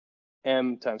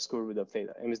m times square root of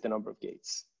theta. M is the number of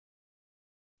gates,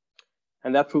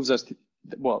 and that proves us,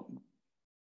 well,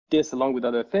 this, along with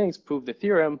other things, prove the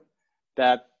theorem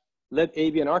that let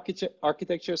A be an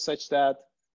architecture such that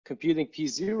computing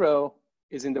P0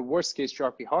 is in the worst case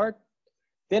sharp P-hard,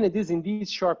 then it is indeed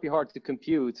sharp P-hard to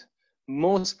compute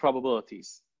most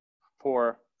probabilities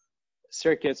for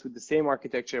circuits with the same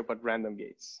architecture but random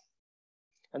gates.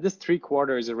 And this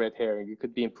 3/4 is a red herring. It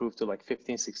could be improved to like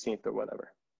 15/16 or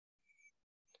whatever.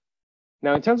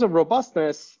 Now, in terms of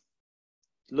robustness,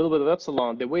 a little bit of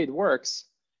epsilon, the way it works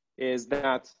is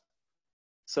that,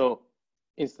 so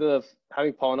instead of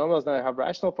having polynomials, now I have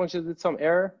rational functions with some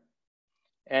error,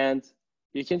 and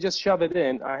you can just shove it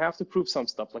in. I have to prove some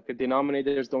stuff, like the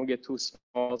denominators don't get too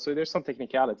small, so there's some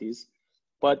technicalities,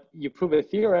 but you prove a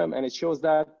theorem, and it shows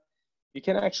that you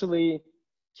can actually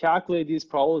calculate these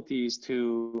probabilities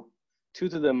to 2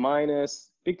 to the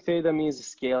minus, big theta means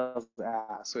scales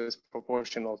as, so it's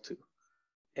proportional to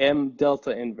m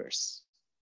delta inverse.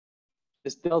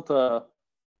 This delta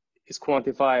is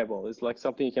quantifiable. It's like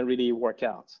something you can really work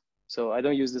out. So I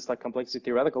don't use this like complexity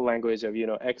theoretical language of, you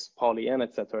know, x poly n,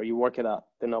 etc. You work it out,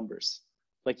 the numbers,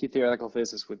 like your theoretical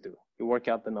physicists would do. You work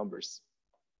out the numbers.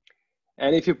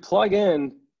 And if you plug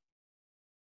in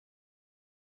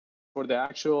for the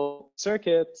actual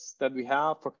circuits that we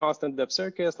have for constant depth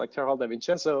circuits, like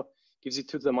Terhal-DeVincenzo, gives you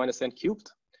 2 to the minus n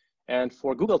cubed. And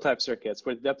for Google type circuits,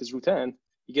 where the depth is root n,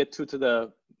 you get 2 to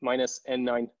the minus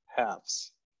n9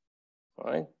 halves.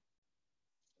 All right.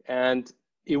 And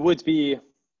it would be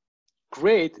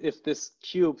great if this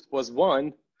cubed was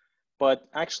 1, but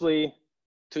actually,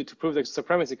 to prove the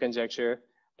supremacy conjecture,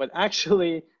 but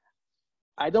actually,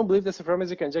 I don't believe the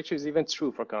supremacy conjecture is even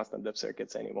true for constant depth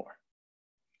circuits anymore,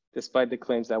 despite the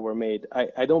claims that were made.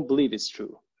 I don't believe it's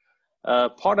true.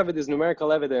 Part of it is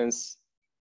numerical evidence.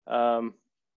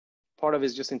 Part of it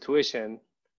is just intuition.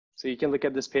 So you can look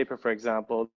at this paper, for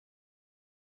example,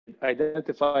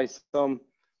 identify some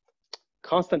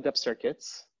constant depth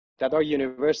circuits that are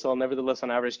universal, nevertheless,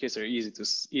 on average case, are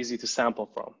easy to sample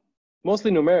from.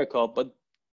 Mostly numerical, but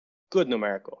good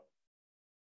numerical.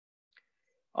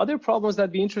 Other problems that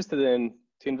I'd be interested in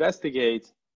to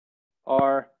investigate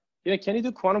are, can you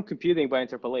do quantum computing by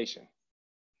interpolation?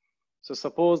 So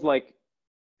suppose like,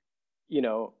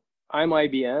 I'm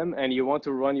IBM and you want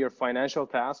to run your financial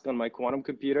task on my quantum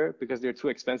computer because they're too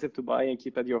expensive to buy and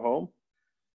keep at your home.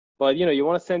 But you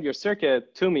want to send your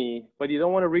circuit to me, but you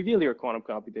don't want to reveal your quantum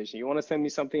computation. You want to send me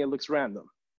something that looks random.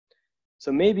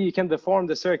 So maybe you can deform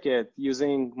the circuit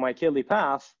using my Cayley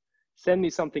path, send me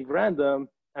something random,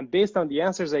 and based on the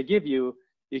answers I give you,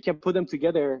 you can put them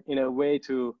together in a way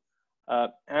to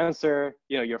answer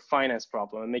your finance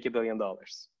problem and make $1 billion,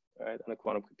 right, on a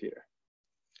quantum computer.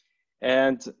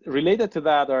 And related to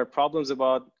that are problems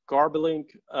about garbling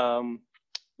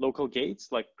local gates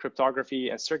like cryptography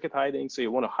and circuit hiding. So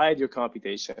you want to hide your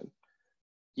computation,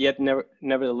 yet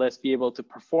nevertheless be able to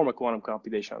perform a quantum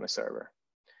computation on a server.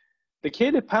 The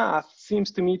Cayley path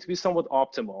seems to me to be somewhat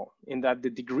optimal in that the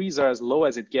degrees are as low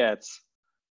as it gets,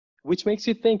 which makes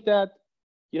you think that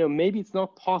maybe it's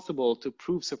not possible to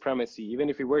prove supremacy, even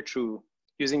if it were true,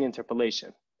 using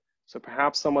interpolation. So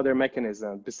perhaps some other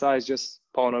mechanism besides just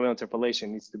polynomial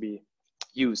interpolation needs to be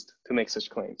used to make such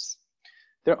claims.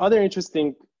 There are other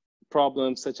interesting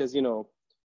problems such as,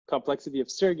 complexity of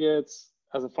circuits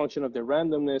as a function of their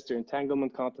randomness, their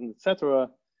entanglement content, etc.,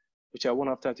 which I won't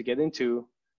have time to get into.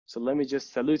 So let me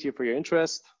just salute you for your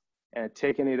interest and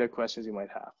take any other questions you might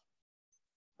have.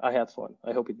 I had fun.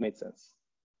 I hope it made sense.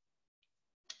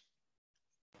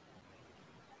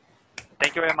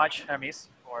 Thank you very much, Ramis,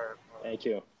 for Thank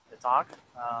you. The talk.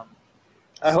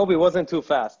 I hope it wasn't too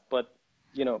fast, but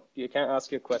you can't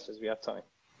ask your questions. We have time.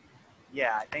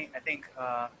 Yeah, I think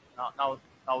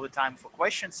now the time for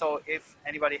questions. So if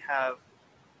anybody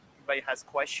has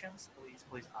questions,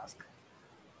 please ask.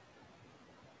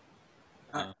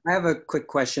 I have a quick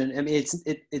question. I mean,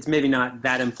 it's maybe not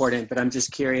that important, but I'm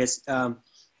just curious.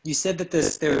 You said that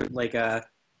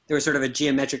there was sort of a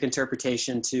geometric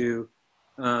interpretation to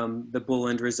the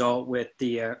Boolean result with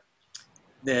the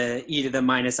e to the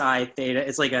minus I theta.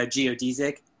 It's like a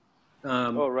geodesic.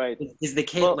 Oh, right. Is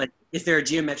there a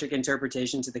geometric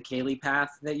interpretation to the Cayley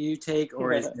path that you take,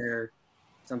 or is there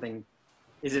something?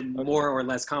 Is it more or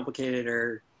less complicated,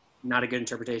 or not a good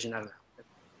interpretation? I don't know.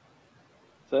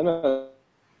 So no,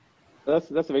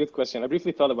 that's a very good question. I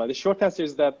briefly thought about it. The short answer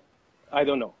is that I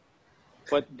don't know.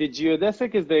 But the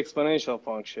geodesic is the exponential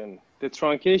function. The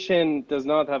truncation does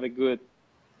not have a good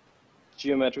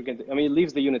geometric. I mean, it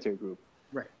leaves the unitary group.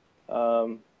 Right.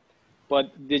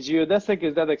 But the geodesic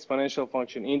is that exponential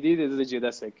function. Indeed, it is a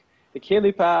geodesic. The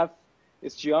Cayley path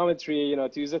is geometry,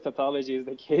 to use a tautology, is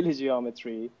the Cayley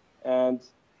geometry. And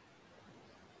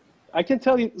I can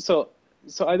tell you, so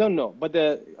I don't know, but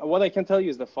what I can tell you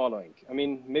is the following. I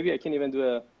mean, maybe I can even do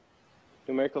a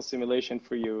numerical simulation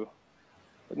for you,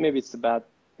 but maybe it's bad.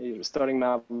 Starting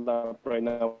MATLAB right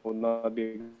now would not be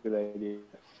a good idea.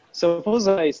 Suppose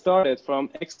I started from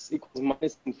x equals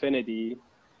minus infinity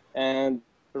and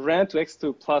ran to x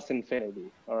to plus infinity,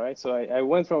 all right? So I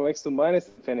went from x to minus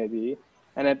infinity,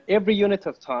 and at every unit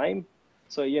of time,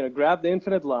 so grab the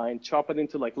infinite line, chop it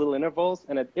into like little intervals,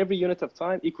 and at every unit of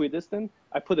time, equidistant,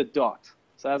 I put a dot.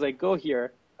 So as I go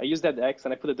here, I use that x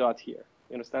and I put a dot here.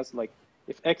 You understand? So like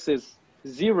if x is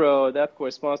 0, that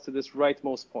corresponds to this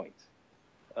rightmost point.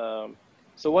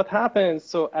 So what happens,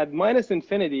 so at minus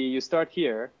infinity, you start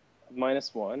here at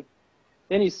 -1.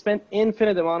 Then you spend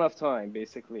infinite amount of time,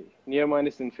 basically, near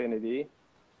minus infinity.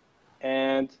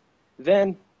 And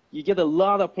then you get a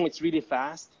lot of points really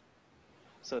fast.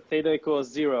 So theta equals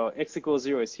 0, x equals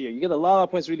 0 is here. You get a lot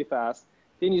of points really fast.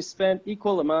 Then you spend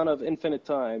equal amount of infinite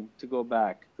time to go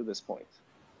back to this point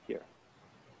here.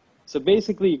 So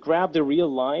basically, you grab the real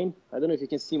line. I don't know if you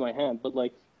can see my hand, but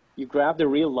like you grab the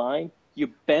real line, you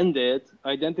bend it,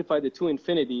 identify the two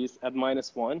infinities at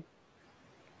 -1.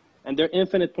 And there are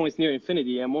infinite points near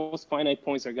infinity, and most finite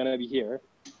points are going to be here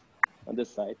on this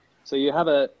side. So you have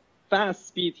a fast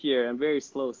speed here and very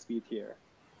slow speed here.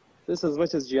 This is as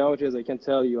much as geometry as I can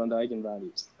tell you on the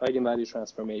eigenvalue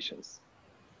transformations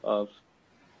of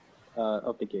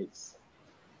the gates.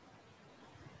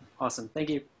 Awesome, thank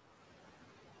you.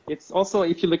 It's also,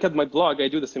 if you look at my blog, I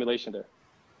do the simulation there.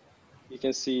 You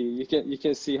can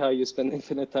see how you spend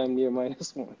infinite time near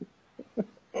 -1.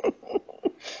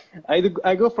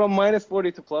 I go from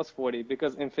 -40 to +40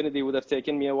 because infinity would have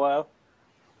taken me a while,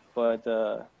 but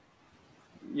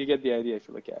you get the idea if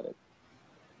you look at it.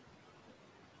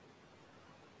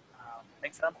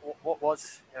 Thanks, Adam. What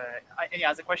was any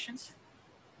other questions?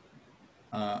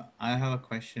 I have a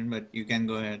question, but you can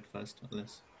go ahead first,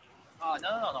 Alice.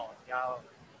 No. Yeah,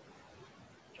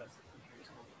 just curious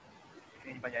if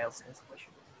anybody else has a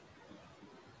question.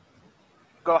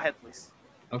 Go ahead, please.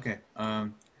 Okay.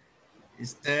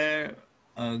 Is there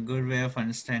a good way of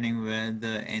understanding where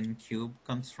the n cube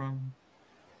comes from?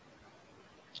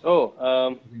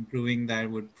 Oh, Proving that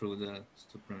would prove the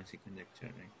supremacy conjecture,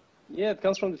 right? yeah, it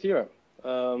comes from the theorem.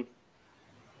 Here.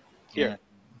 Yeah.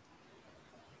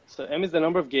 So m is the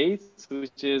number of gates,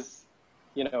 which is,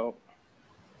 you know,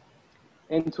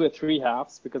 n to a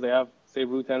 3/2 because I have, say,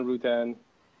 root n.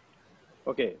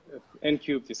 Okay, n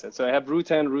cubed, you said. So I have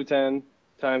root n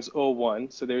times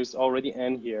O1. So there's already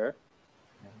n here.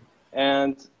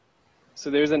 And so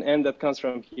there's an n that comes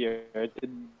from here. The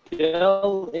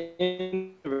del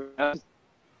inverse is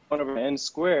 1/n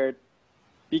squared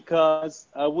because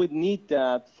I would need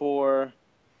that for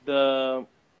the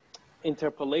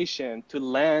interpolation to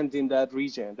land in that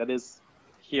region that is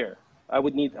here. I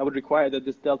would require that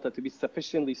this delta to be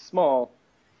sufficiently small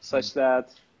such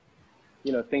that,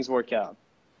 you know, things work out.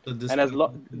 So this And as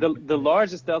the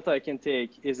largest delta I can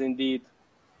take is indeed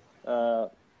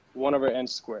 1/n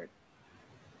squared.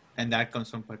 And that comes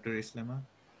from Paturi's lemma?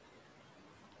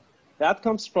 That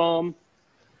comes from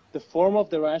the form of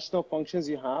the rational functions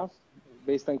you have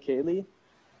based on Cayley,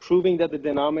 proving that the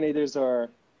denominators are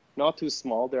not too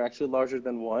small. They're actually larger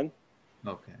than 1.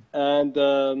 Okay. And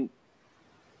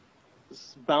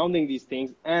bounding these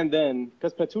things. And then,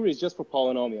 because Paturi is just for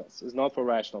polynomials, it's not for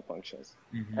rational functions.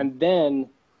 Mm-hmm. And then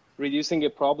reducing a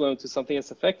problem to something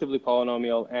that's effectively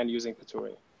polynomial and using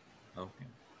Paturi. Okay.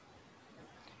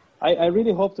 I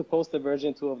really hope to post the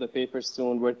version 2 of the paper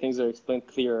soon where things are explained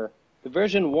clearer. The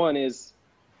version 1 is,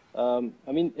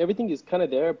 I mean, everything is kind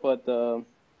of there, but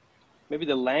maybe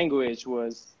the language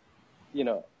was, you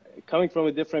know, coming from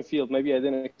a different field. Maybe I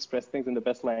didn't express things in the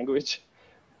best language.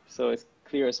 So it's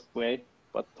clearest way,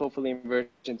 but hopefully in version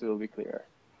 2 it will be clearer.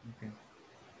 Okay.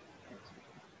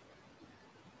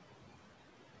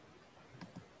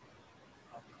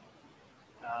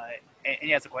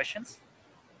 Any other questions?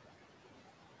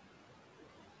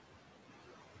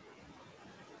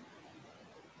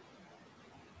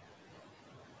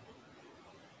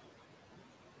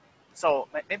 So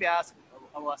maybe I'll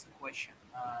ask a question.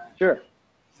 Sure.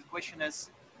 The question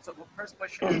is, so the first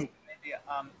question is maybe,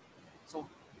 so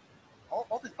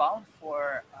all this bound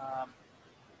for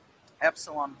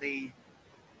epsilon, they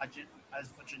as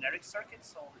for generic circuits.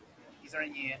 So is there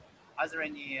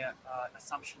any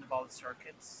assumption about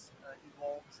circuits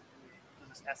involved to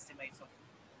this estimates of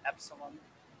epsilon?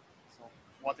 So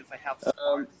what if I have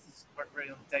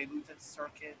very diluted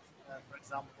circuit, for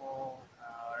example?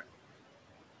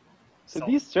 So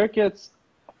these circuits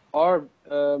are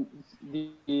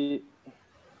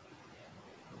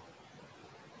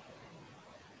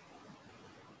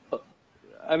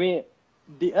I mean,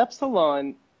 the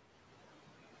epsilon.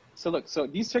 So look, so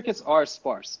these circuits are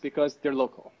sparse because they're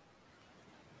local.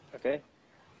 Okay,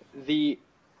 the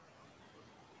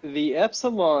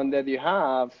epsilon that you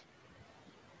have.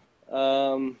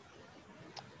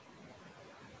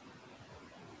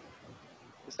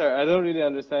 Sorry, I don't really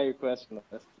understand your question.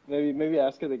 Maybe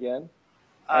ask it again.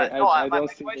 I don't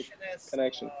see the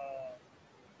connection.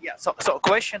 Yeah. So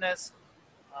question is,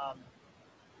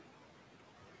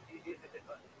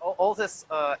 all this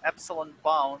epsilon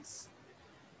bounds.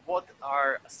 What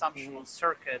are assumptional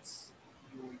circuits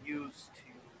you use to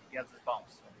get this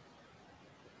bounds? So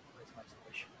that's my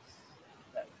question.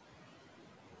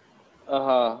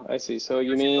 I see. So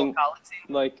you mean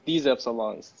like these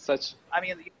epsilons, such? I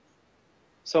mean.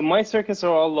 So my circuits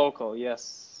are all local,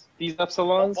 yes. These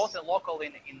epsilons? Both in local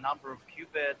in number of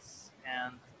qubits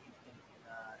and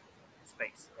in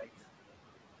space, right?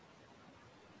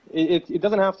 It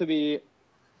doesn't have to be,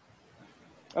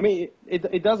 I mean,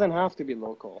 it doesn't have to be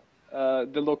local.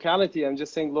 The locality, I'm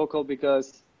just saying local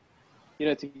because, you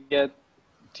know, to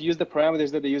use the parameters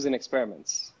that they use in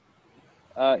experiments.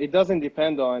 It doesn't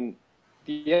depend on,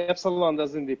 the epsilon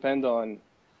doesn't depend on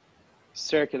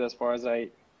circuit as far as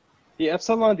the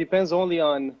epsilon depends only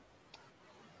on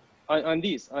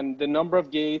the number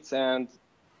of gates and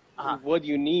what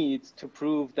you need to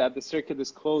prove that the circuit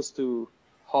is close to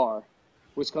HAR,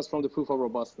 which comes from the proof of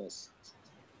robustness.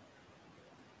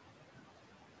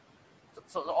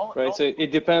 So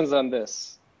it depends on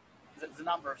this. The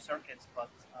number of circuits, but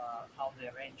how they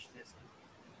arrange this.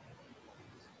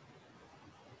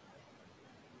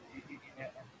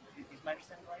 Is my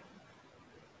understanding right?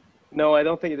 No, I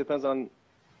don't think it depends on.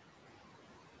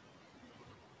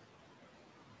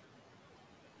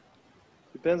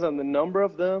 Depends on the number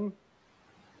of them,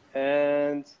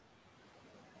 and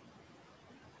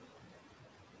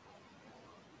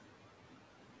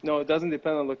no, it doesn't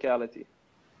depend on locality.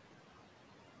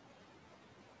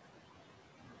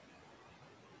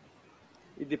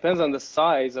 It depends on the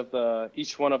size of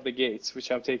each one of the gates,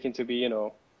 which I'm taking to be,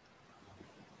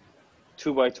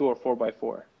 2 by 2 or 4 by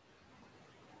 4.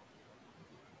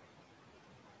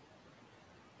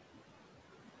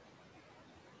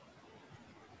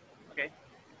 Okay.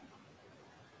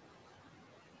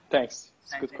 Thanks.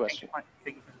 It's a good question.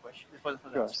 Thank you for the question. For the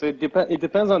Sure. answer. So it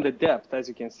depends on the depth, as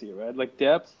you can see, right? Like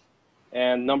depth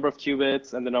and number of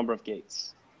qubits and the number of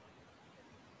gates.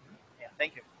 Yeah,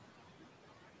 thank you.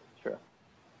 Sure.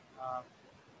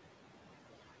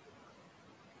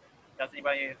 Does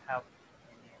anybody have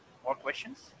any more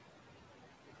questions?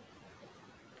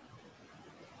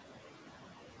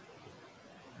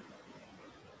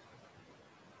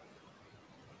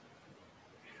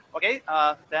 Okay,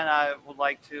 then I would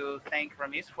like to thank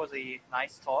Ramis for the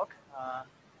nice talk.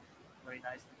 Very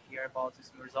nice to hear about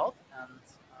this new result. And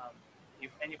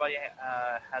if anybody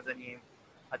has any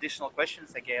additional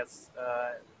questions, I guess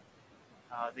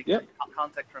they can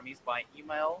contact Ramis by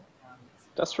email. And,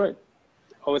 That's right.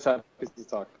 Always happy to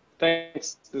talk.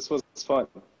 Thanks. This was fun.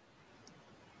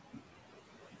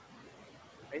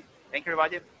 Okay. Thank you,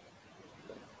 everybody.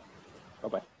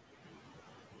 Bye-bye.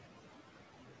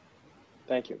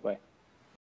 Thank you. Bye.